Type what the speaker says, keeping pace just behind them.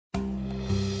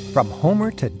From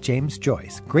Homer to James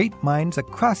Joyce, great minds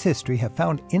across history have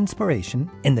found inspiration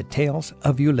in the tales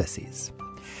of Ulysses.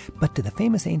 But do the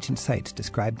famous ancient sites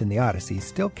described in the Odyssey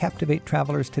still captivate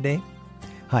travelers today?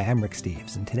 Hi, I'm Rick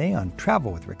Steves, and today on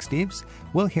Travel with Rick Steves,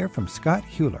 we'll hear from Scott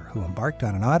Hewler, who embarked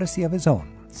on an odyssey of his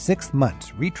own, 6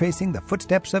 months retracing the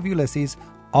footsteps of Ulysses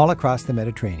all across the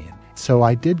Mediterranean. So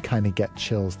I did kind of get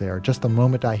chills there. Just the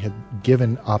moment I had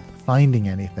given up finding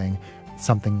anything,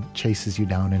 something chases you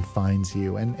down and finds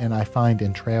you. And I find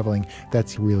in traveling,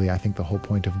 that's really, I think, the whole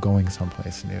point of going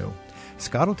someplace new.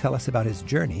 Scott will tell us about his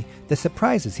journey, the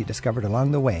surprises he discovered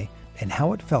along the way, and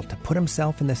how it felt to put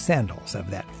himself in the sandals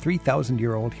of that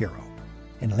 3,000-year-old hero.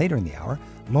 And later in the hour,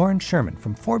 Lauren Sherman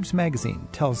from Forbes magazine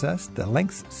tells us the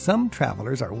lengths some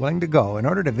travelers are willing to go in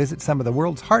order to visit some of the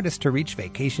world's hardest-to-reach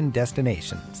vacation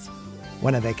destinations.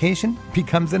 When a vacation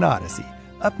becomes an odyssey.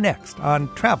 Up next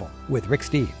on Travel with Rick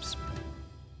Steves.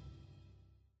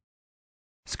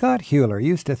 Scott Hewler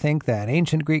used to think that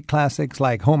ancient Greek classics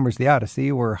like Homer's The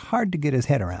Odyssey were hard to get his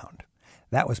head around.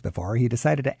 That was before he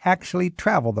decided to actually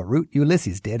travel the route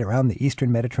Ulysses did around the eastern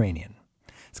Mediterranean.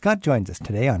 Scott joins us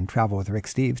today on Travel with Rick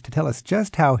Steves to tell us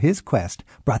just how his quest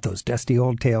brought those dusty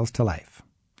old tales to life.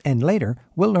 And later,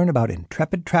 we'll learn about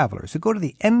intrepid travelers who go to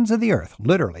the ends of the earth,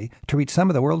 literally, to reach some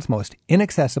of the world's most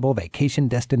inaccessible vacation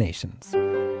destinations.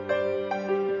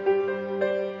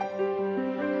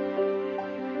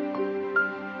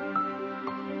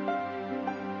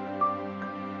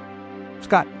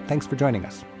 Scott, thanks for joining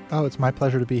us. Oh, it's my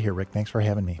pleasure to be here, Rick. Thanks for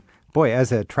having me. Boy,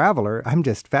 as a traveler, I'm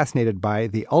just fascinated by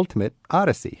the ultimate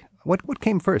odyssey. What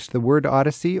came first, the word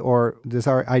odyssey, or does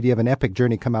our idea of an epic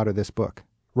journey come out of this book?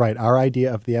 Right. Our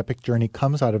idea of the epic journey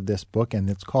comes out of this book, and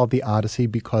it's called the Odyssey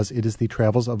because it is the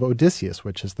travels of Odysseus,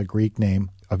 which is the Greek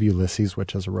name of Ulysses,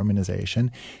 which is a Romanization,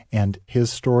 and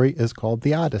his story is called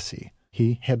the Odyssey.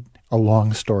 He had a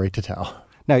long story to tell.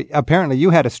 Now, apparently you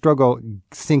had a struggle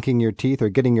sinking your teeth or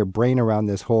getting your brain around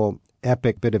this whole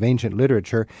epic bit of ancient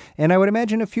literature, and I would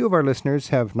imagine a few of our listeners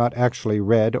have not actually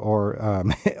read or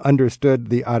understood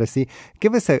the Odyssey.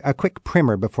 Give us a quick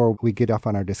primer before we get off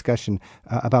on our discussion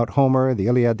about Homer, the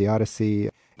Iliad, the Odyssey,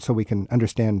 so we can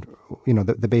understand,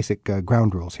 the basic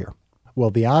ground rules here. Well,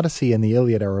 the Odyssey and the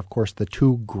Iliad are, of course, the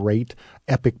two great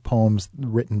epic poems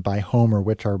written by Homer,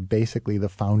 which are basically the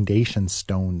foundation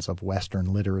stones of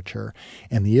Western literature.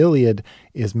 And the Iliad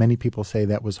is, many people say,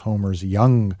 that was Homer's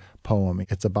young poem.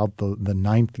 It's about the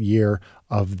ninth year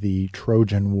of the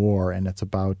Trojan War, and it's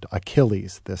about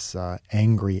Achilles, this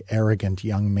angry, arrogant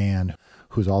young man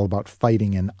who's all about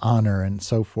fighting and honor and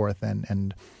so forth,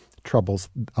 and troubles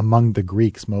among the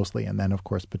Greeks mostly, and then, of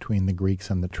course, between the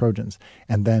Greeks and the Trojans.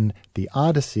 And then the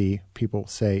Odyssey, people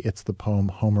say it's the poem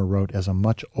Homer wrote as a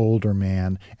much older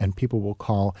man, and people will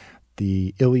call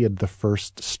the Iliad the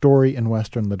first story in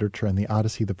Western literature and the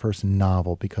Odyssey the first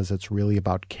novel, because it's really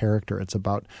about character. It's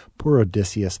about poor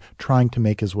Odysseus trying to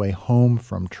make his way home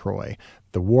from Troy.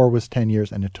 The war was 10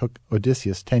 years, and it took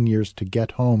Odysseus 10 years to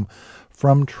get home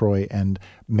from Troy and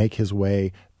make his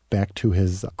way back to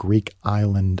his Greek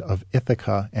island of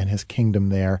Ithaca and his kingdom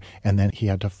there, and then he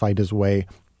had to fight his way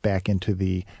back into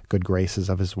the good graces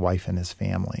of his wife and his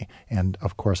family. And,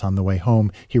 of course, on the way home,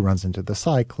 he runs into the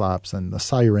Cyclops and the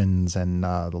Sirens and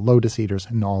the Lotus Eaters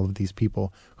and all of these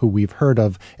people who we've heard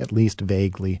of, at least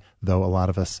vaguely, though a lot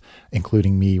of us,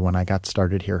 including me when I got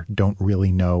started here, don't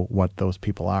really know what those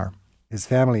people are. His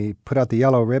family put out the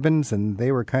yellow ribbons, and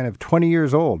they were kind of 20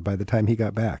 years old by the time he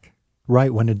got back.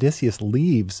 Right, when Odysseus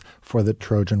leaves for the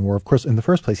Trojan War, of course, in the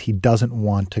first place, he doesn't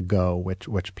want to go,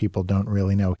 which people don't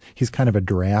really know. He's kind of a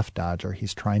draft dodger.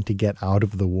 He's trying to get out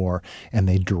of the war, and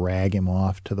they drag him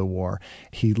off to the war.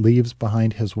 He leaves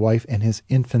behind his wife and his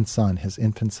infant son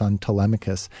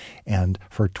Telemachus, and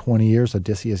for 20 years,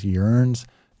 Odysseus yearns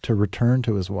to return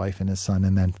to his wife and his son,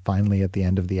 and then finally at the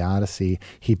end of the Odyssey,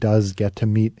 he does get to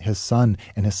meet his son,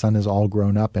 and his son is all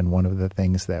grown up, and one of the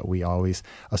things that we always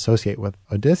associate with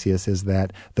Odysseus is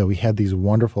that though he had these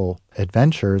wonderful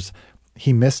adventures,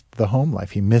 he missed the home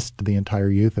life. He missed the entire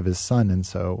youth of his son, and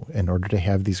so in order to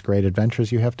have these great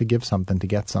adventures, you have to give something to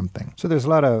get something. So there's a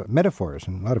lot of metaphors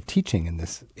and a lot of teaching in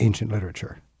this ancient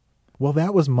literature. Well,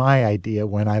 that was my idea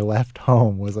when I left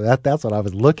home. That's what I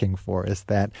was looking for, is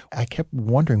that I kept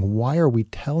wondering, why are we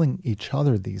telling each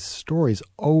other these stories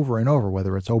over and over,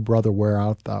 whether it's Oh Brother, Where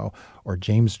Art Thou, or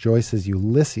James Joyce's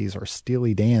Ulysses, or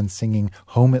Steely Dan singing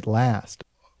Home at Last.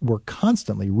 We're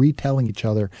constantly retelling each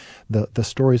other the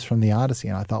stories from the Odyssey.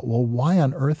 And I thought, well, why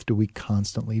on earth do we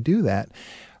constantly do that?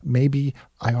 Maybe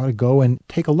I ought to go and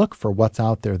take a look for what's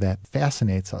out there that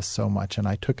fascinates us so much. And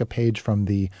I took a page from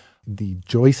the the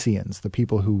Joyceans, the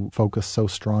people who focus so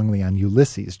strongly on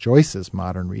Ulysses, Joyce's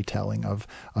modern retelling of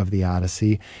the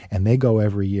Odyssey, and they go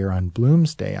every year on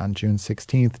Bloomsday, on June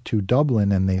 16th, to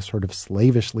Dublin, and they sort of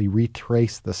slavishly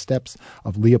retrace the steps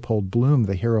of Leopold Bloom,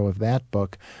 the hero of that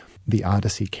book, the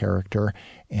Odyssey character.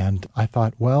 And I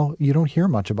thought, well, you don't hear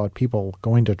much about people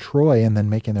going to Troy and then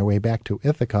making their way back to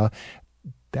Ithaca.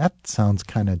 That sounds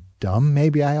kind of dumb.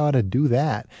 Maybe I ought to do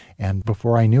that. And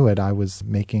before I knew it, I was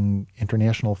making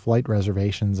international flight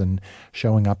reservations and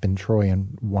showing up in Troy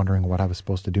and wondering what I was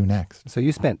supposed to do next. So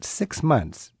you spent 6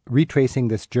 months retracing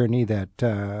this journey that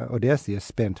Odysseus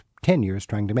spent 10 years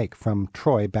trying to make from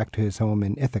Troy back to his home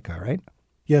in Ithaca, right?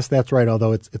 Yes, that's right,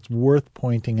 although it's worth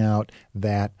pointing out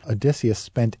that Odysseus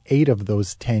spent 8 of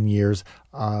those 10 years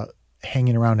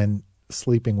hanging around and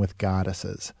sleeping with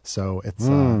goddesses. So it's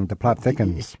the plot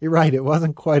thickens. You're right. It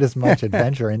wasn't quite as much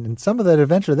adventure, and some of that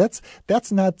adventure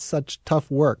that's not such tough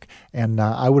work. And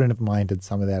I wouldn't have minded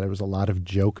some of that. It was a lot of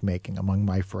joke making among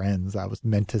my friends. I was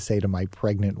meant to say to my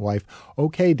pregnant wife,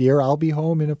 "Okay, dear, I'll be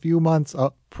home in a few months."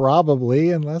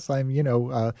 Probably, unless I'm,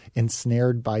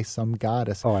 ensnared by some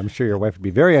goddess. Oh, I'm sure your wife would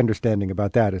be very understanding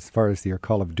about that as far as your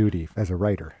call of duty as a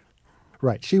writer.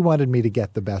 Right. She wanted me to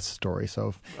get the best story.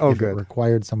 So if it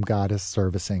required some goddess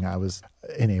servicing, I was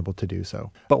enabled to do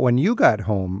so. But when you got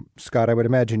home, Scott, I would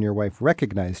imagine your wife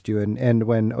recognized you. And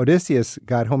when Odysseus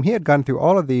got home, he had gone through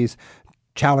all of these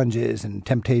challenges and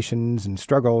temptations and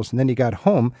struggles. And then he got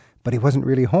home, but he wasn't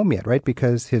really home yet, right?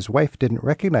 Because his wife didn't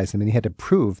recognize him, and he had to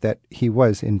prove that he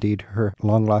was indeed her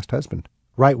long-lost husband.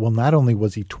 Right. Well, not only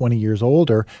was he 20 years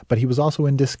older, but he was also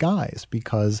in disguise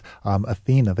because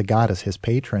Athena, the goddess, his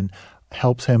patron,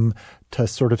 helps him to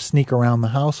sort of sneak around the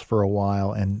house for a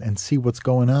while and see what's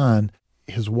going on.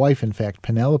 His wife, in fact,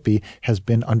 Penelope, has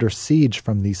been under siege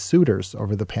from these suitors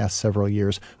over the past several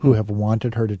years who have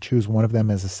wanted her to choose one of them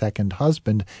as a second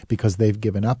husband because they've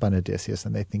given up on Odysseus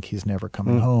and they think he's never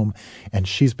coming home. And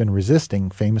she's been resisting,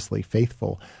 famously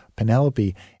faithful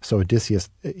Penelope. So Odysseus,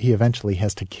 he eventually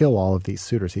has to kill all of these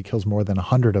suitors. He kills more than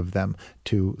 100 of them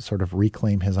to sort of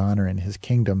reclaim his honor and his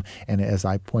kingdom. And as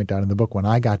I point out in the book, when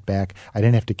I got back, I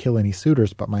didn't have to kill any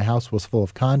suitors, but my house was full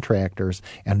of contractors,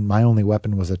 and my only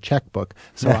weapon was a checkbook.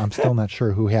 So I'm still not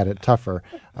sure who had it tougher.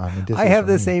 I have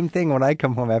the same thing when I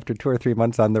come home after 2 or 3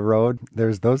 months on the road.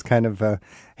 There's those kind of,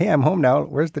 hey, I'm home now,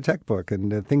 where's the checkbook?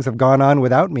 And things have gone on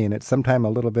without me, and it's sometimes a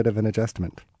little bit of an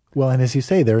adjustment. Well, and as you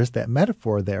say, there is that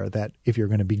metaphor there that if you're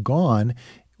going to be gone,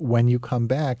 when you come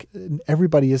back,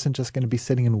 everybody isn't just going to be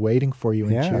sitting and waiting for you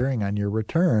and cheering on your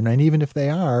return. And even if they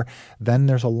are, then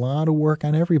there's a lot of work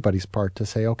on everybody's part to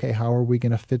say, okay, how are we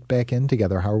going to fit back in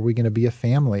together? How are we going to be a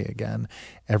family again?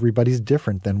 Everybody's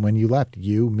different than when you left.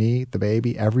 You, me, the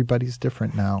baby, everybody's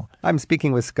different now. I'm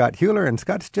speaking with Scott Huler, and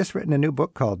Scott's just written a new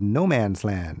book called No Man's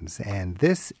Lands. And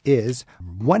this is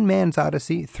One Man's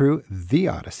Odyssey Through the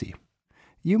Odyssey.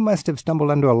 You must have stumbled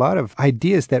onto a lot of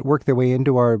ideas that work their way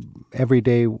into our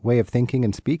everyday way of thinking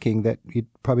and speaking that you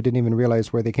probably didn't even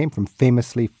realize where they came from.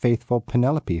 Famously faithful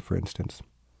Penelope, for instance.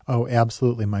 Oh,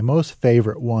 absolutely. My most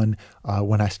favorite one,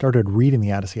 when I started reading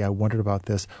the Odyssey, I wondered about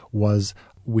this, was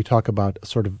we talk about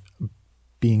sort of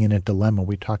being in a dilemma.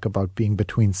 We talk about being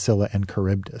between Scylla and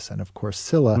Charybdis. And of course,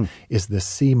 Scylla is this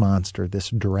sea monster,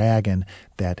 this dragon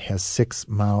that has 6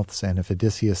 mouths. And if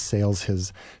Odysseus sails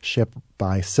his ship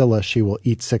by Scylla, she will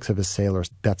eat 6 of his sailors.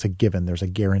 That's a given. There's a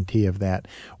guarantee of that.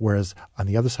 Whereas on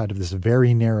the other side of this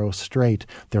very narrow strait,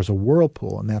 there's a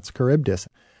whirlpool, and that's Charybdis.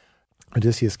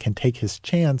 Odysseus can take his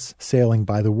chance sailing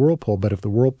by the whirlpool, but if the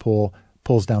whirlpool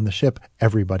pulls down the ship,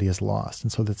 everybody is lost.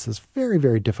 And so that's this very,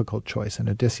 very difficult choice. And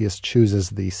Odysseus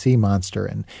chooses the sea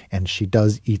monster, and she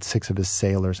does eat 6 of his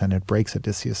sailors, and it breaks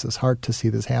Odysseus' heart to see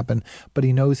this happen. But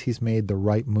he knows he's made the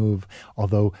right move,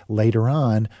 although later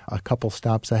on, a couple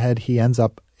stops ahead, he ends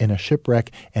up in a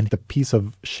shipwreck, and the piece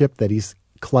of ship that he's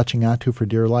clutching onto for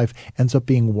dear life ends up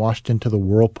being washed into the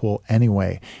whirlpool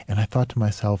anyway. And I thought to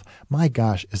myself, my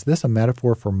gosh, is this a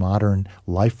metaphor for modern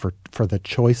life, for the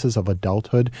choices of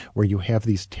adulthood, where you have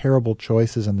these terrible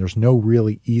choices and there's no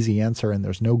really easy answer and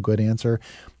there's no good answer,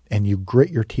 and you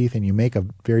grit your teeth and you make a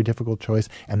very difficult choice,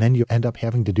 and then you end up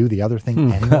having to do the other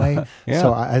thing anyway.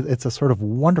 So it's a sort of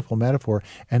wonderful metaphor.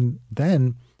 And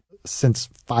then, since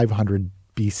 500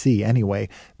 BC anyway,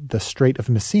 the Strait of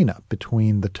Messina,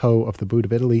 between the toe of the boot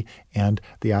of Italy and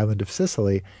the island of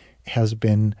Sicily, has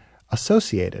been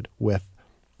associated with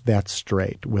that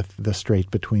strait, with the strait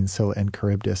between Scylla and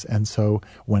Charybdis. And so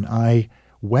when I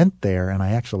went there, and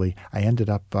I ended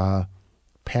up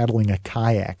paddling a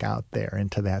kayak out there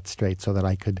into that strait so that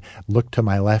I could look to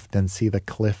my left and see the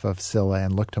cliff of Scylla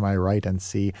and look to my right and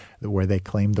see where they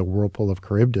claimed the whirlpool of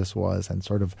Charybdis was, and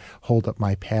sort of hold up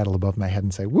my paddle above my head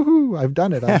and say, woohoo, I've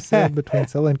done it. I've sailed between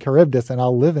Scylla and Charybdis and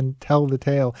I'll live and tell the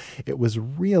tale. It was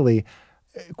really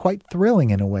quite thrilling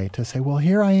in a way to say, well,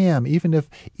 here I am, even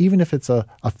if it's a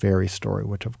fairy story,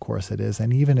 which of course it is,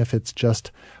 and even if it's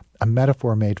just a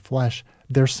metaphor made flesh,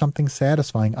 there's something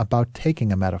satisfying about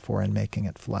taking a metaphor and making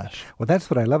it flesh. Well, that's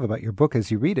what I love about your book. As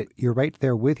you read it, you're right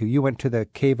there with you. You went to the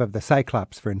cave of the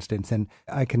Cyclops, for instance, and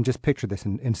I can just picture this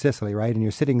in Sicily, right? And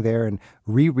you're sitting there and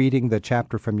rereading the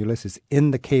chapter from Ulysses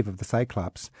in the cave of the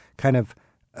Cyclops, kind of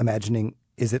imagining,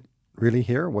 is it really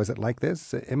here? Was it like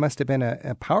this? It must have been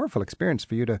a powerful experience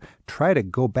for you to try to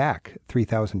go back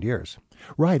 3,000 years.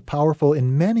 Right, powerful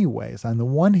in many ways. On the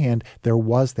one hand, there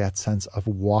was that sense of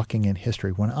walking in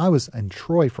history. When I was in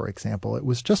Troy, for example, it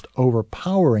was just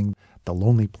overpowering. The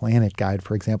Lonely Planet Guide,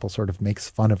 for example, sort of makes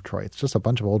fun of Troy. It's just a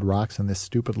bunch of old rocks and this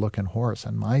stupid-looking horse.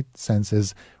 And my sense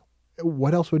is,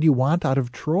 what else would you want out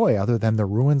of Troy other than the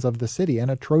ruins of the city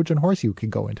and a Trojan horse you could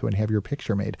go into and have your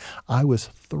picture made? I was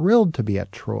thrilled to be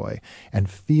at Troy and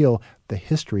feel the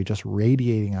history just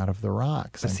radiating out of the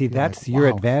rocks. See, that's your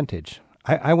advantage.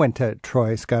 I went to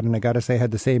Troy, Scott, and I got to say I had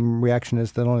the same reaction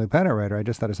as the Lonely Planet writer. I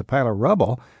just thought it's a pile of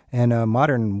rubble and a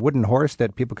modern wooden horse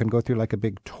that people can go through like a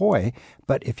big toy.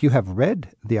 But if you have read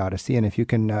the Odyssey and if you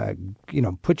can,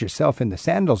 put yourself in the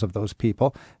sandals of those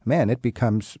people, man, it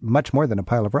becomes much more than a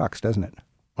pile of rocks, doesn't it?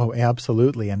 Oh,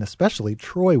 absolutely. And especially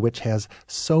Troy, which has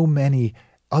so many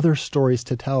other stories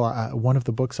to tell. One of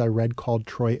the books I read called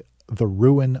Troy, The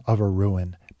Ruin of a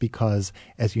Ruin, because,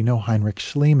 as you know, Heinrich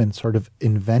Schliemann sort of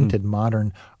invented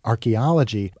modern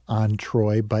archaeology on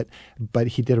Troy, but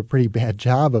he did a pretty bad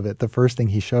job of it. The first thing,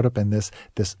 he showed up in this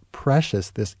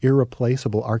precious, this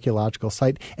irreplaceable archaeological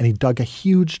site, and he dug a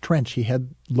huge trench. He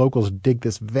had locals dig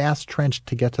this vast trench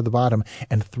to get to the bottom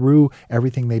and threw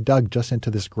everything they dug just into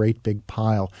this great big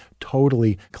pile,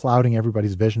 totally clouding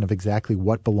everybody's vision of exactly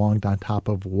what belonged on top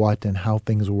of what and how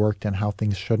things worked and how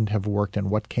things shouldn't have worked and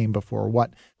what came before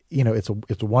what.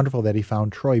 It's wonderful that he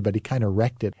found Troy, but he kind of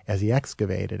wrecked it as he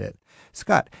excavated it.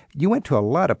 Scott, you went to a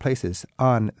lot of places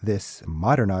on this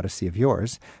modern Odyssey of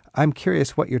yours. I'm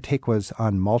curious what your take was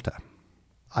on Malta.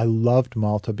 I loved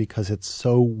Malta because it's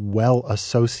so well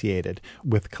associated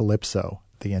with Calypso,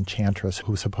 the enchantress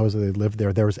who supposedly lived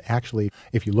there. There was actually,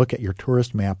 if you look at your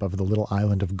tourist map of the little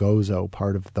island of Gozo,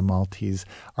 part of the Maltese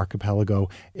archipelago,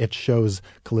 it shows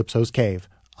Calypso's cave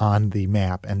on the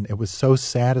map. And it was so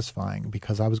satisfying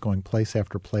because I was going place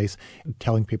after place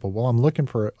telling people, well, I'm looking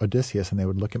for Odysseus, and they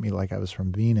would look at me like I was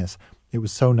from Venus. It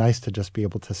was so nice to just be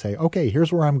able to say, okay,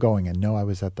 here's where I'm going, and know I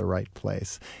was at the right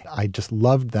place. I just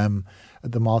loved them,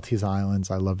 the Maltese Islands.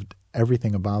 I loved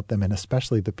everything about them, and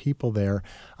especially the people there.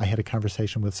 I had a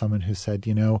conversation with someone who said,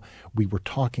 we were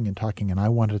talking, and I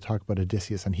wanted to talk about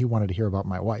Odysseus, and he wanted to hear about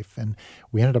my wife. And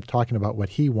we ended up talking about what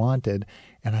he wanted.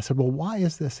 And I said, well, why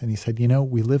is this? And he said,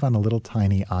 we live on a little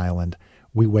tiny island.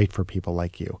 We wait for people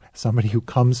like you. Somebody who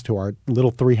comes to our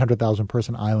little 300,000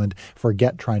 person island,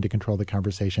 forget trying to control the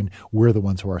conversation. We're the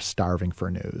ones who are starving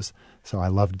for news. So I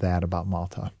loved that about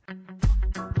Malta.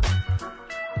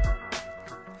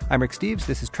 I'm Rick Steves.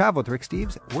 This is Travel with Rick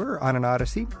Steves. We're on an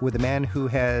Odyssey with a man who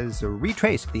has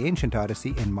retraced the ancient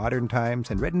Odyssey in modern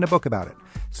times and written a book about it.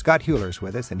 Scott Hueller's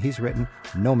with us, and he's written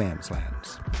No Man's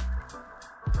Lands.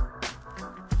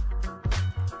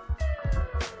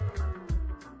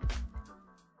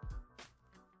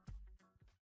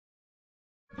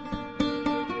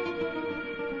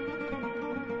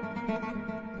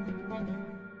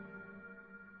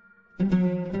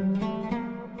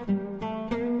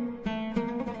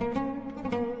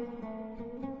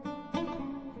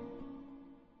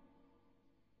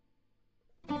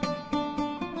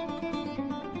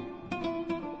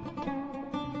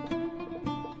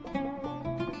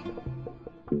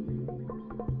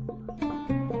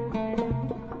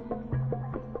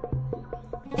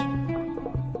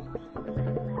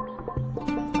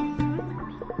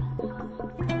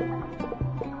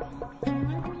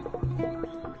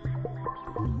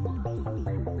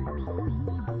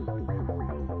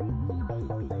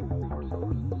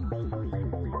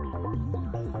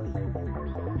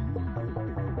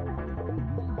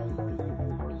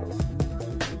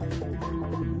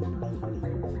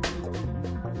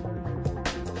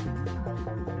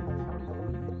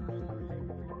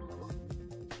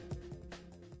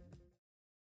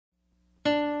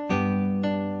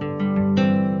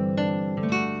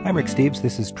 I'm Rick Steves.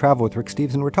 This is Travel with Rick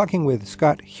Steves, and we're talking with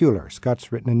Scott Huler.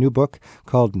 Scott's written a new book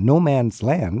called No Man's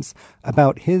Lands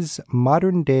about his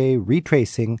modern-day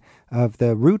retracing of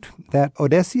the route that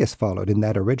Odysseus followed in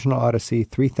that original Odyssey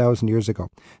 3,000 years ago.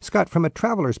 Scott, from a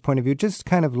traveler's point of view, just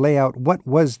kind of lay out what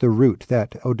was the route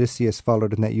that Odysseus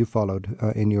followed and that you followed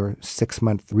in your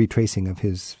 6-month retracing of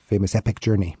his famous epic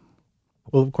journey.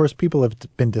 Well, of course, people have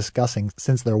been discussing,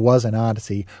 since there was an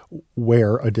Odyssey,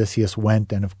 where Odysseus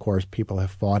went. And, of course, people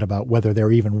have thought about whether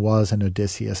there even was an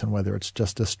Odysseus and whether it's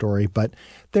just a story. But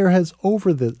there has,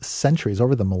 over the centuries,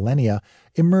 over the millennia,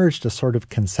 emerged a sort of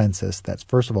consensus that,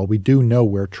 first of all, we do know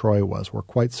where Troy was. We're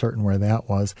quite certain where that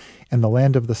was. And the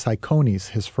land of the Cicones,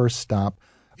 his first stop,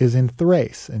 is in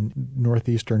Thrace, in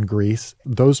northeastern Greece.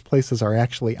 Those places are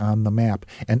actually on the map.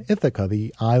 And Ithaca,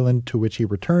 the island to which he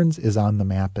returns, is on the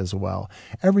map as well.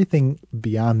 Everything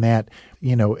beyond that,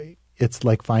 it's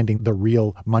like finding the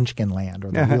real Munchkin land or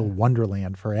the real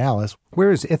Wonderland for Alice. Where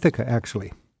is Ithaca,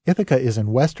 actually? Ithaca is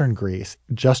in western Greece,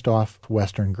 just off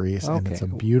western Greece, and it's a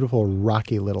beautiful,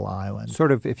 rocky little island.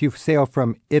 Sort of, if you sail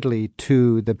from Italy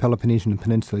to the Peloponnesian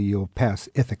Peninsula, you'll pass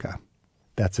Ithaca.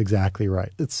 That's exactly right.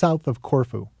 It's south of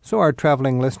Corfu. So our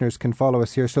traveling listeners can follow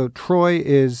us here. So Troy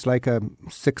is like a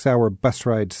 6-hour bus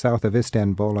ride south of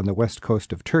Istanbul on the west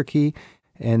coast of Turkey.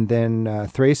 And then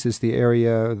Thrace is the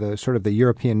area, the sort of the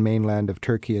European mainland of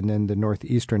Turkey, and then the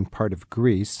northeastern part of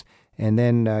Greece. And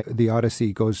then the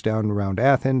Odyssey goes down around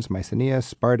Athens, Mycenae,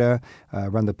 Sparta,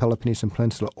 around the Peloponnesian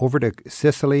Peninsula, over to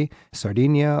Sicily,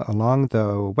 Sardinia, along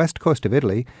the west coast of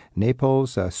Italy,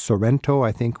 Naples, Sorrento.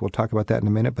 I think we'll talk about that in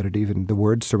a minute, but even the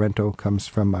word Sorrento comes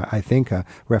from, I think, a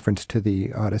reference to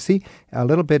the Odyssey. A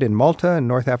little bit in Malta and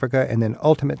North Africa, and then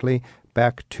ultimately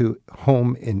back to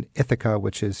home in Ithaca,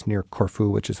 which is near Corfu,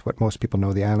 which is what most people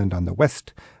know, the island on the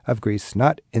west of Greece,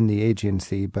 not in the Aegean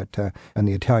Sea, but on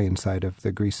the Italian side of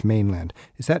the Greece mainland.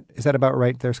 Is that about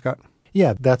right there, Scott?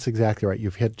 Yeah, that's exactly right.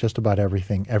 You've hit just about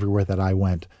everything, everywhere that I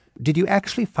went. Did you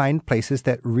actually find places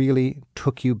that really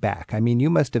took you back? I mean, you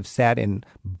must have sat in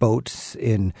boats,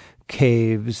 in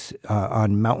caves,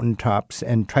 on mountaintops,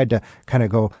 and tried to kind of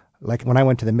go, like when I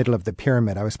went to the middle of the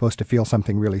pyramid, I was supposed to feel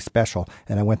something really special.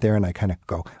 And I went there and I kind of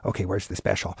go, okay, where's the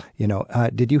special?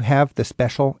 Did you have the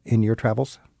special in your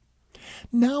travels?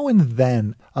 Now and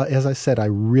then, as I said, I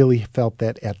really felt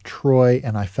that at Troy,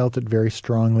 and I felt it very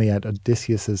strongly at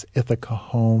Odysseus's Ithaca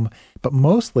home. But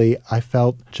mostly, I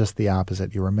felt just the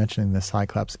opposite. You were mentioning the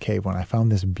Cyclops Cave. When I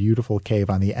found this beautiful cave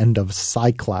on the end of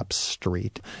Cyclops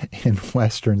Street in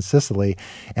western Sicily,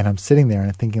 and I'm sitting there and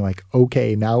I'm thinking like,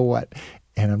 okay, now what?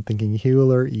 And I'm thinking,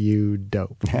 Huler, you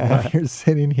dope. You're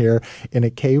sitting here in a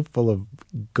cave full of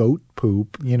goat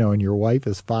poop, and your wife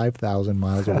is 5,000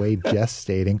 miles away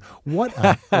gestating. What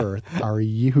on earth are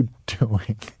you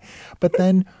doing? But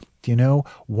then,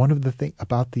 one of the things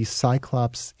about the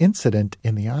Cyclops incident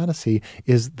in the Odyssey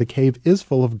is the cave is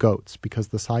full of goats because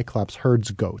the Cyclops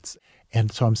herds goats. And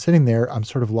so I'm sitting there, I'm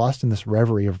sort of lost in this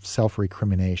reverie of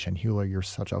self-recrimination. Huler, you're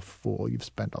such a fool. You've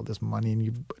spent all this money and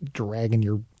you've dragging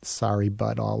your sorry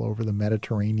butt all over the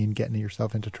Mediterranean, getting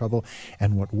yourself into trouble.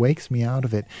 And what wakes me out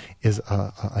of it is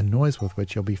a noise with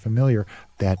which you'll be familiar,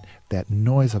 that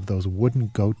noise of those wooden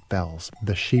goat bells.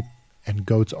 The sheep and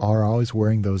goats are always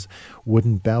wearing those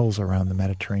wooden bells around the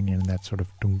Mediterranean, and that sort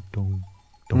of dong, dong,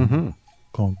 dong. Mm-hmm.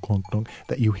 Clunk, clunk, clunk,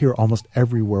 that you hear almost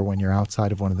everywhere when you're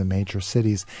outside of one of the major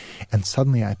cities. And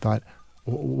suddenly I thought,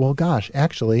 well, gosh,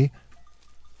 actually,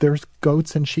 there's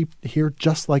goats and sheep here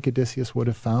just like Odysseus would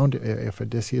have found if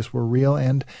Odysseus were real.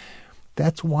 And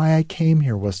that's why I came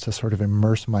here, was to sort of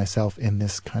immerse myself in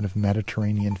this kind of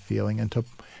Mediterranean feeling and to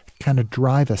kind of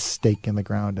drive a stake in the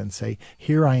ground and say,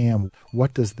 here I am.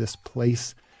 What does this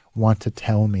place want to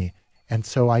tell me? And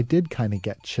so I did kind of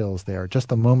get chills there. Just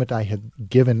the moment I had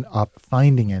given up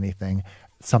finding anything,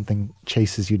 something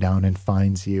chases you down and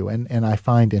finds you. And I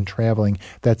find in traveling,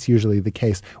 that's usually the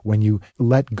case. When you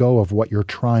let go of what you're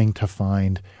trying to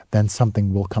find, then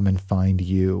something will come and find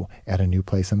you at a new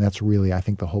place. And that's really, I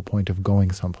think, the whole point of going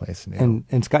someplace new.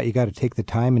 And Scott, you got to take the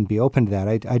time and be open to that.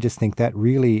 I just think that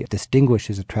really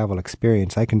distinguishes a travel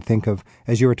experience. I can think of,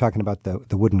 as you were talking about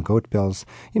the wooden goat bells,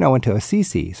 I went to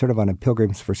Assisi, sort of on a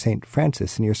pilgrimage for St.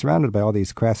 Francis, and you're surrounded by all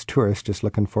these crass tourists just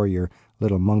looking for your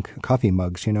little monk coffee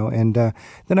mugs, and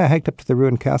then I hiked up to the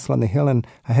ruined castle on the hill, and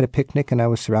I had a picnic, and I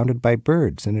was surrounded by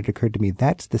birds, and it occurred to me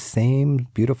that's the same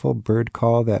beautiful bird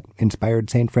call that inspired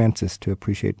St. Francis to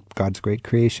appreciate God's great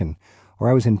creation.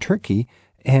 Or I was in Turkey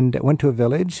and went to a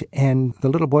village, and the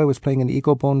little boy was playing an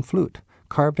eagle bone flute.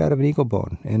 carved out of an eagle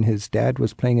bone, and his dad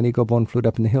was playing an eagle bone flute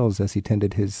up in the hills as he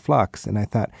tended his flocks. And I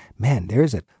thought, man,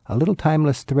 there's a little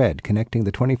timeless thread connecting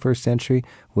the 21st century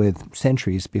with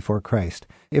centuries before Christ.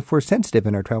 If we're sensitive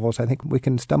in our travels, I think we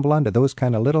can stumble onto those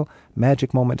kind of little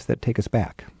magic moments that take us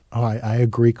back. Oh, I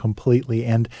agree completely.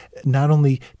 And not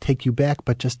only take you back,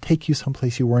 but just take you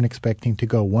someplace you weren't expecting to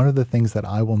go. One of the things that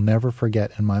I will never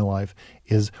forget in my life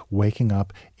is waking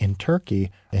up in Turkey,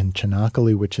 in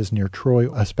Çanakkale, which is near Troy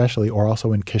especially, or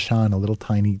also in Kashan, a little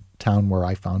tiny town where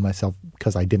I found myself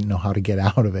because I didn't know how to get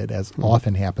out of it, as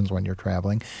often happens when you're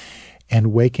traveling,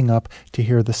 and waking up to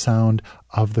hear the sound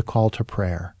of the call to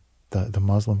prayer. The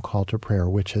Muslim call to prayer,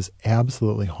 which is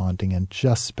absolutely haunting and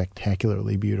just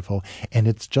spectacularly beautiful. And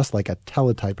it's just like a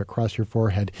teletype across your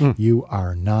forehead. You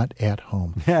are not at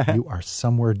home. You are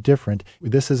somewhere different.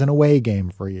 This is an away game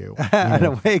for you. An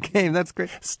away game. That's great.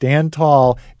 Stand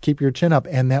tall, keep your chin up.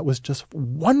 And that was just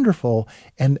wonderful.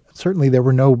 And certainly there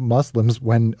were no Muslims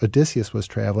when Odysseus was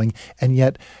traveling. And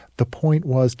yet the point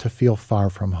was to feel far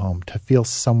from home, to feel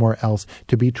somewhere else,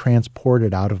 to be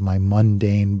transported out of my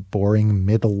mundane, boring,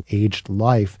 middle-aged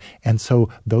life. And so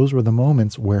those were the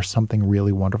moments where something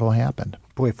really wonderful happened.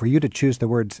 Boy, for you to choose the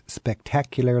words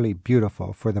spectacularly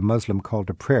beautiful for the Muslim call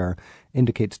to prayer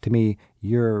indicates to me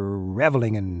you're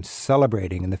reveling and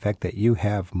celebrating in the fact that you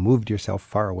have moved yourself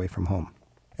far away from home.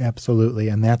 Absolutely.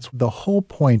 And that's the whole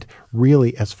point,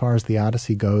 really, as far as the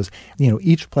Odyssey goes.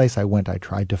 Each place I went, I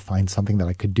tried to find something that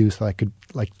I could do so I could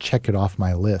check it off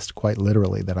my list, quite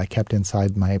literally, that I kept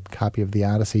inside my copy of the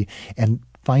Odyssey. And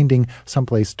finding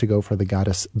someplace to go for the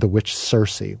goddess, the witch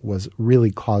Circe, was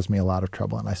really caused me a lot of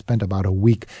trouble. And I spent about a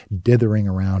week dithering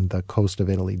around the coast of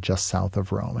Italy just south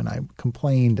of Rome. And I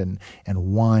complained and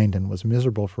whined and was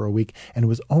miserable for a week. And it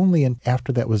was only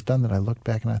after that was done that I looked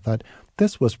back and I thought,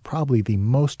 this was probably the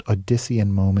most Odyssean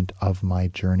moment of my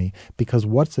journey, because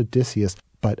what's Odysseus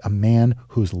but a man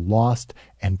who's lost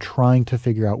and trying to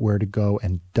figure out where to go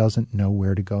and doesn't know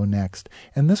where to go next.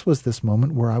 And this was this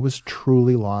moment where I was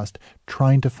truly lost,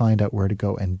 trying to find out where to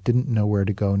go and didn't know where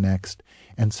to go next.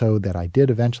 And so that I did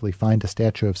eventually find a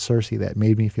statue of Circe that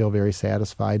made me feel very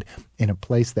satisfied in a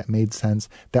place that made sense.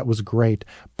 That was great,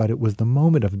 but it was the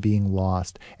moment of being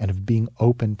lost and of being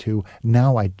open to,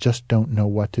 now I just don't know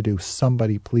what to do.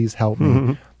 Somebody please help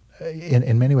me.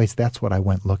 In many ways, that's what I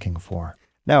went looking for.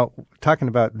 Now, talking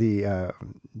about the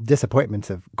disappointments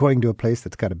of going to a place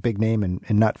that's got a big name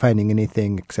and not finding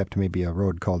anything except maybe a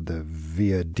road called the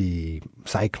Via di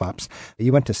Cyclops,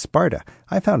 you went to Sparta.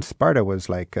 I found Sparta was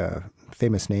like a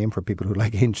famous name for people who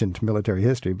like ancient military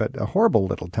history, but a horrible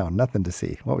little town, nothing to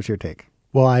see. What was your take?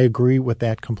 Well, I agree with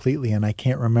that completely, and I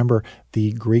can't remember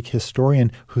the Greek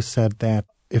historian who said that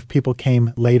if people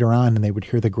came later on and they would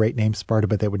hear the great name Sparta,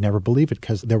 but they would never believe it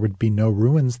because there would be no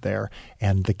ruins there.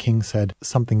 And the king said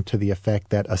something to the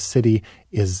effect that a city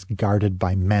is guarded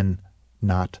by men,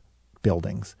 not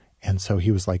buildings. And so he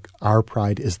was like, our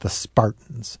pride is the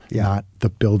Spartans, not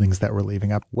the buildings that we're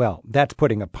leaving up. Well, that's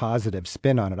putting a positive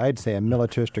spin on it. I'd say a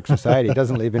militaristic society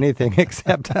doesn't leave anything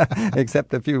except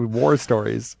a few war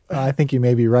stories. I think you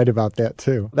may be right about that,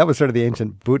 too. That was sort of the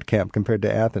ancient boot camp compared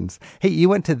to Athens. Hey, you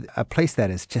went to a place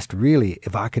that is just really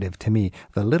evocative to me.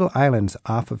 The little islands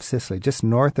off of Sicily, just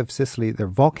north of Sicily. They're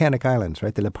volcanic islands,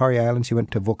 right? The Lipari Islands. You went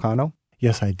to Vulcano?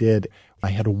 Yes, I did.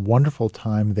 I had a wonderful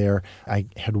time there. I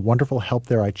had wonderful help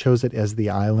there. I chose it as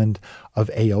the island of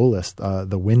Aeolus,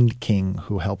 the Wind King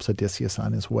who helps Odysseus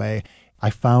on his way. I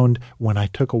found when I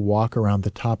took a walk around the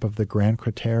top of the Grand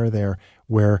Crater there,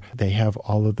 where they have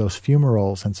all of those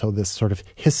fumaroles, and so this sort of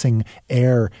hissing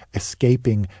air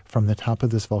escaping from the top of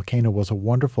this volcano was a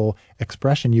wonderful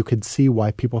expression. You could see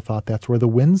why people thought that's where the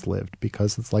winds lived,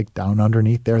 because it's like down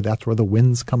underneath there, that's where the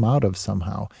winds come out of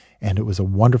somehow. And it was a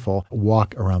wonderful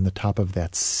walk around the top of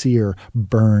that sear,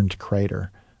 burned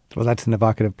crater. Well, that's an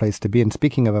evocative place to be. And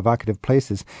speaking of evocative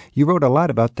places, you wrote a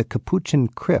lot about the Capuchin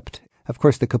Crypt. Of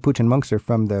course, the Capuchin monks are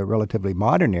from the relatively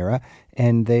modern era,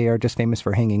 and they are just famous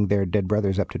for hanging their dead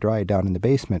brothers up to dry down in the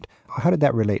basement. How did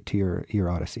that relate to your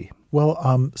Odyssey?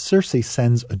 Well, Circe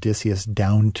sends Odysseus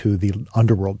down to the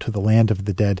underworld, to the land of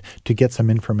the dead, to get some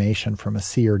information from a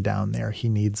seer down there. He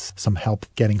needs some help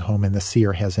getting home, and the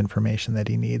seer has information that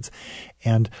he needs.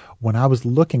 And when I was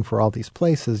looking for all these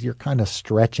places, you're kind of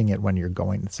stretching it when you're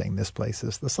going and saying, this place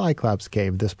is the Cyclops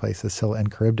Cave, this place is Scylla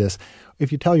and Charybdis.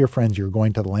 If you tell your friends you're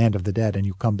going to the land of the dead and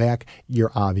you come back,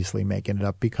 you're obviously making it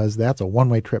up, because that's a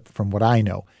one-way trip from what I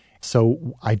know.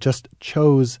 So I just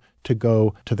chose to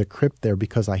go to the crypt there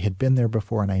because I had been there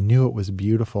before and I knew it was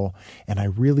beautiful, and I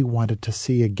really wanted to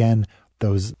see again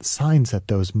those signs that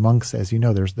those monks, as you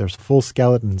know, there's full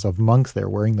skeletons of monks there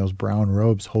wearing those brown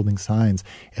robes, holding signs,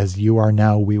 as you are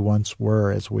now, we once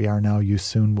were, as we are now, you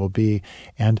soon will be.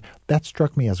 And that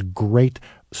struck me as great,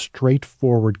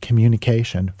 straightforward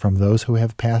communication from those who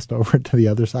have passed over to the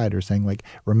other side, or saying, like,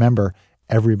 remember,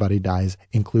 everybody dies,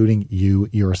 including you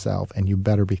yourself, and you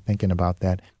better be thinking about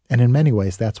that. And in many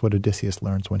ways, that's what Odysseus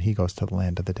learns when he goes to the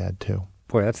land of the dead, too.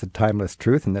 Boy, that's a timeless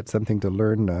truth, and that's something to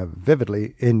learn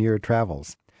vividly in your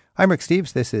travels. I'm Rick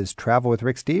Steves. This is Travel with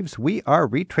Rick Steves. We are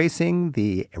retracing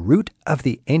the route of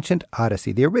the ancient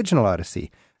Odyssey, the original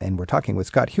Odyssey. And we're talking with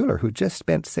Scott Huler, who just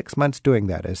spent 6 months doing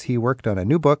that as he worked on a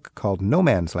new book called No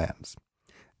Man's Lands.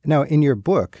 Now, in your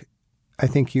book, I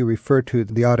think you refer to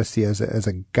the Odyssey as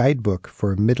a guidebook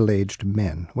for middle-aged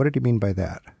men. What did you mean by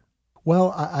that?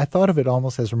 Well, I thought of it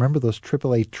almost as, remember those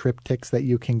AAA triptychs that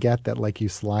you can get that, like, you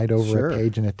slide over a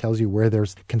page and it tells you where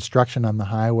there's construction on the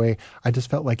highway? I just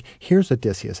felt like, here's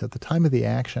Odysseus. At the time of the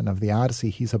action of the Odyssey,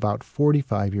 he's about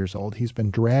 45 years old. He's been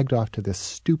dragged off to this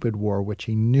stupid war, which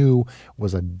he knew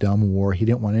was a dumb war. He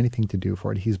didn't want anything to do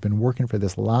for it. He's been working for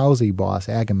this lousy boss,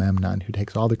 Agamemnon, who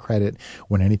takes all the credit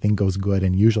when anything goes good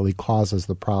and usually causes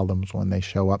the problems when they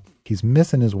show up. He's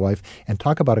missing his wife, and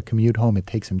talk about a commute home. It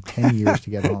takes him 10 years to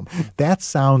get home. That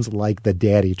sounds like the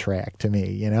daddy track to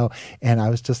me, you know? And I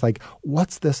was just like,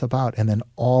 what's this about? And then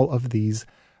all of these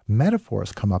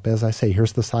metaphors come up. As I say,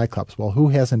 here's the Cyclops. Well, who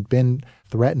hasn't been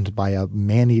threatened by a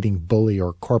man-eating bully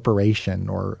or corporation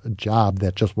or a job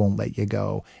that just won't let you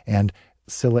go? And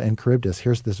Scylla and Charybdis,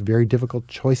 here's this very difficult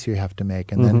choice you have to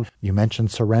make. And then you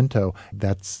mentioned Sorrento.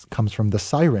 That comes from the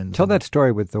Sirens. Tell that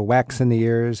story with the wax in the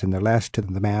ears and the lash to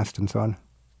the mast and so on.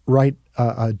 Right.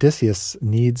 Odysseus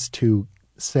needs to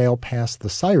sail past the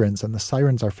Sirens, and the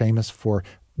Sirens are famous for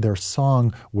their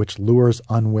song, which lures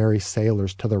unwary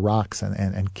sailors to the rocks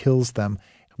and kills them.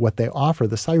 What they offer,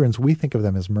 the Sirens, we think of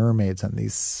them as mermaids and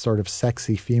these sort of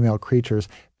sexy female creatures.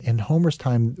 In Homer's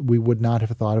time, we would not have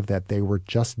thought of that. They were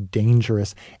just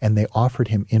dangerous, and they offered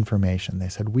him information. They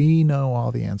said, we know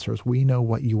all the answers. We know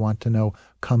what you want to know.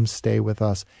 Come stay with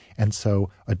us. And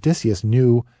so Odysseus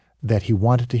knew that he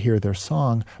wanted to hear their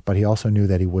song, but he also knew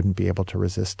that he wouldn't be able to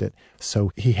resist it.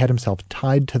 So he had himself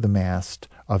tied to the mast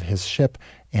of his ship,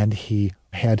 and he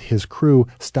had his crew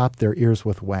stop their ears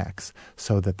with wax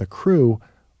so that the crew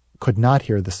could not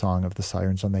hear the song of the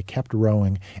Sirens, and they kept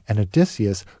rowing. And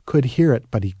Odysseus could hear it,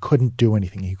 but he couldn't do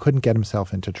anything. He couldn't get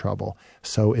himself into trouble.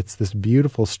 So it's this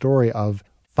beautiful story of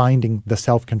finding the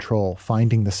self-control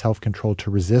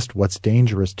to resist what's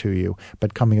dangerous to you,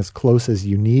 but coming as close as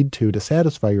you need to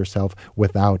satisfy yourself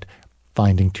without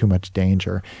finding too much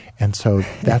danger. And so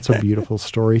that's a beautiful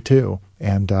story too.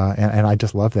 And I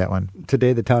just love that one.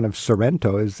 Today, the town of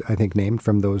Sorrento is, I think, named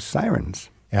from those sirens.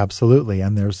 Absolutely.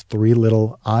 And there's 3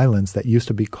 little islands that used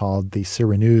to be called the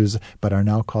Cyrenus, but are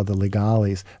now called the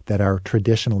Legales, that are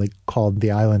traditionally called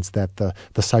the islands that the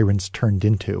Sirens turned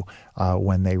into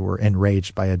when they were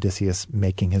enraged by Odysseus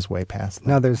making his way past them.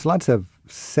 Now, there's lots of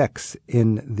sex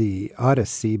in the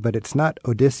Odyssey, but it's not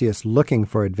Odysseus looking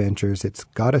for adventures. It's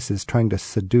goddesses trying to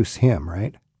seduce him,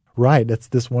 right? Right. It's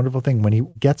this wonderful thing. When he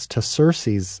gets to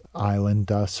Circe's island,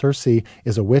 Circe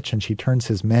is a witch, and she turns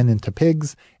his men into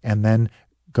pigs and then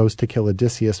goes to kill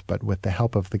Odysseus, but with the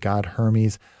help of the god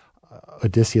Hermes,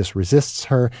 Odysseus resists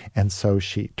her, and so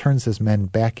she turns his men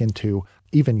back into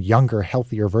even younger,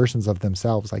 healthier versions of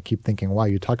themselves. I keep thinking, wow,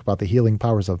 you talk about the healing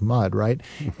powers of mud, right?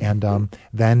 And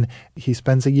then he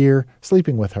spends a year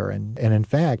sleeping with her. And in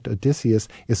fact, Odysseus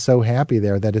is so happy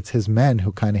there that it's his men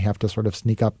who kind of have to sort of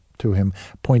sneak up to him,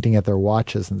 pointing at their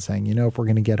watches and saying, you know, if we're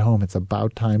going to get home, it's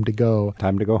about time to go.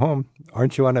 Time to go home.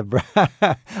 Aren't you on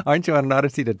an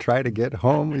Odyssey to try to get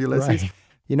home, Ulysses? Right.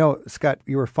 You know, Scott,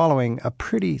 you were following a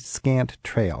pretty scant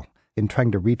trail in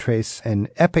trying to retrace an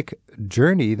epic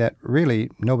journey that really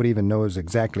nobody even knows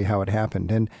exactly how it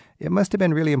happened. And it must have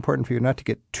been really important for you not to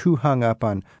get too hung up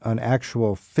on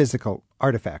actual physical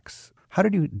artifacts. How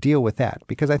did you deal with that?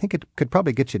 Because I think it could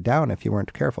probably get you down if you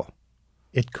weren't careful.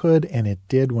 It could, and it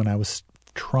did when I was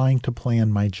trying to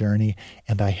plan my journey,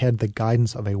 and I had the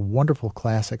guidance of a wonderful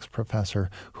classics professor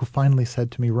who finally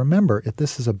said to me, remember,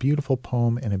 this is a beautiful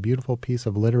poem and a beautiful piece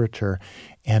of literature,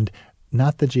 and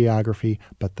not the geography,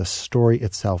 but the story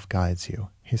itself guides you.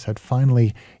 He said,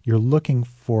 finally, you're looking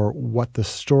for what the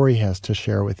story has to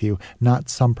share with you, not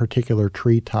some particular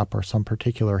treetop or some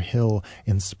particular hill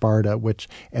in Sparta, which,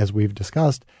 as we've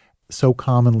discussed, so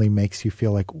commonly makes you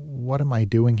feel like, what am I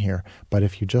doing here? But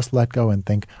if you just let go and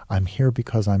think, I'm here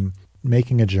because I'm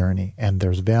making a journey, and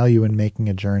there's value in making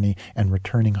a journey and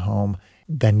returning home,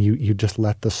 then you just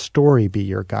let the story be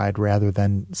your guide rather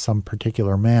than some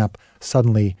particular map.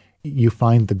 Suddenly you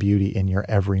find the beauty in your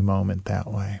every moment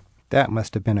that way. That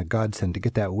must have been a godsend to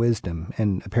get that wisdom,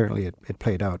 and apparently it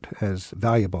played out as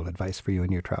valuable advice for you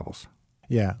in your travels.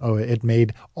 Yeah. Oh, it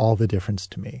made all the difference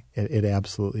to me. It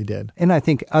absolutely did. And I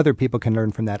think other people can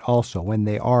learn from that also when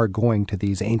they are going to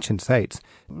these ancient sites.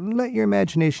 Let your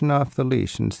imagination off the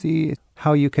leash and see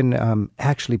how you can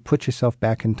actually put yourself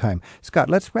back in time. Scott,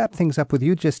 let's wrap things up with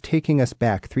you just taking us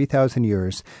back 3,000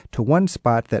 years to one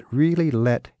spot that really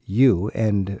let you,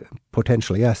 and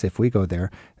potentially us if we go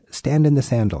there, stand in the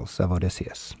sandals of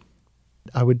Odysseus.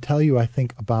 I would tell you, I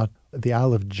think, about the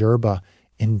Isle of Jerba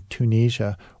in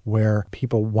Tunisia, where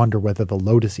people wonder whether the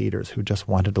lotus eaters who just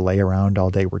wanted to lay around all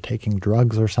day were taking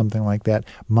drugs or something like that.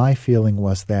 My feeling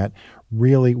was that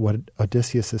really what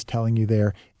Odysseus is telling you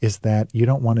there is that you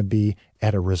don't want to be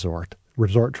at a resort.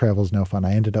 Resort travel is no fun.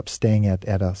 I ended up staying at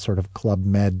a sort of Club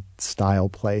Med style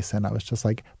place, and I was just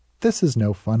like, this is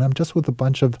no fun. I'm just with a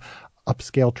bunch of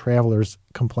upscale travelers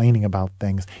complaining about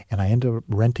things. And I ended up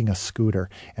renting a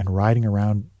scooter and riding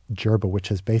around Jerba,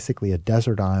 which is basically a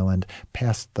desert island,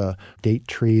 past the date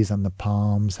trees and the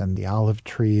palms and the olive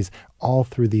trees, all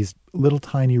through these little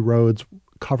tiny roads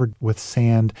covered with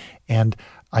sand. And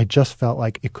I just felt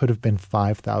like it could have been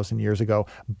 5,000 years ago.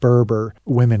 Berber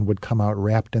women would come out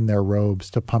wrapped in their robes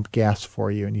to pump gas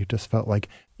for you, and you just felt like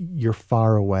you're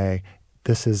far away.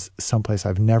 This is someplace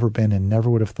I've never been and never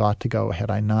would have thought to go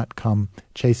had I not come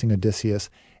chasing Odysseus.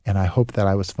 And I hope that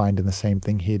I was finding the same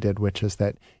thing he did, which is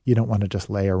that you don't want to just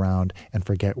lay around and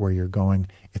forget where you're going.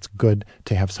 It's good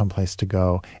to have someplace to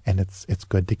go, and it's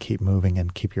good to keep moving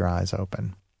and keep your eyes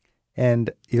open. And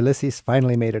Ulysses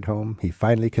finally made it home. He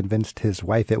finally convinced his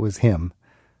wife it was him.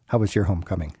 How was your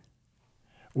homecoming?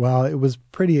 Well, it was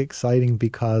pretty exciting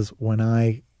because when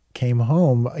I came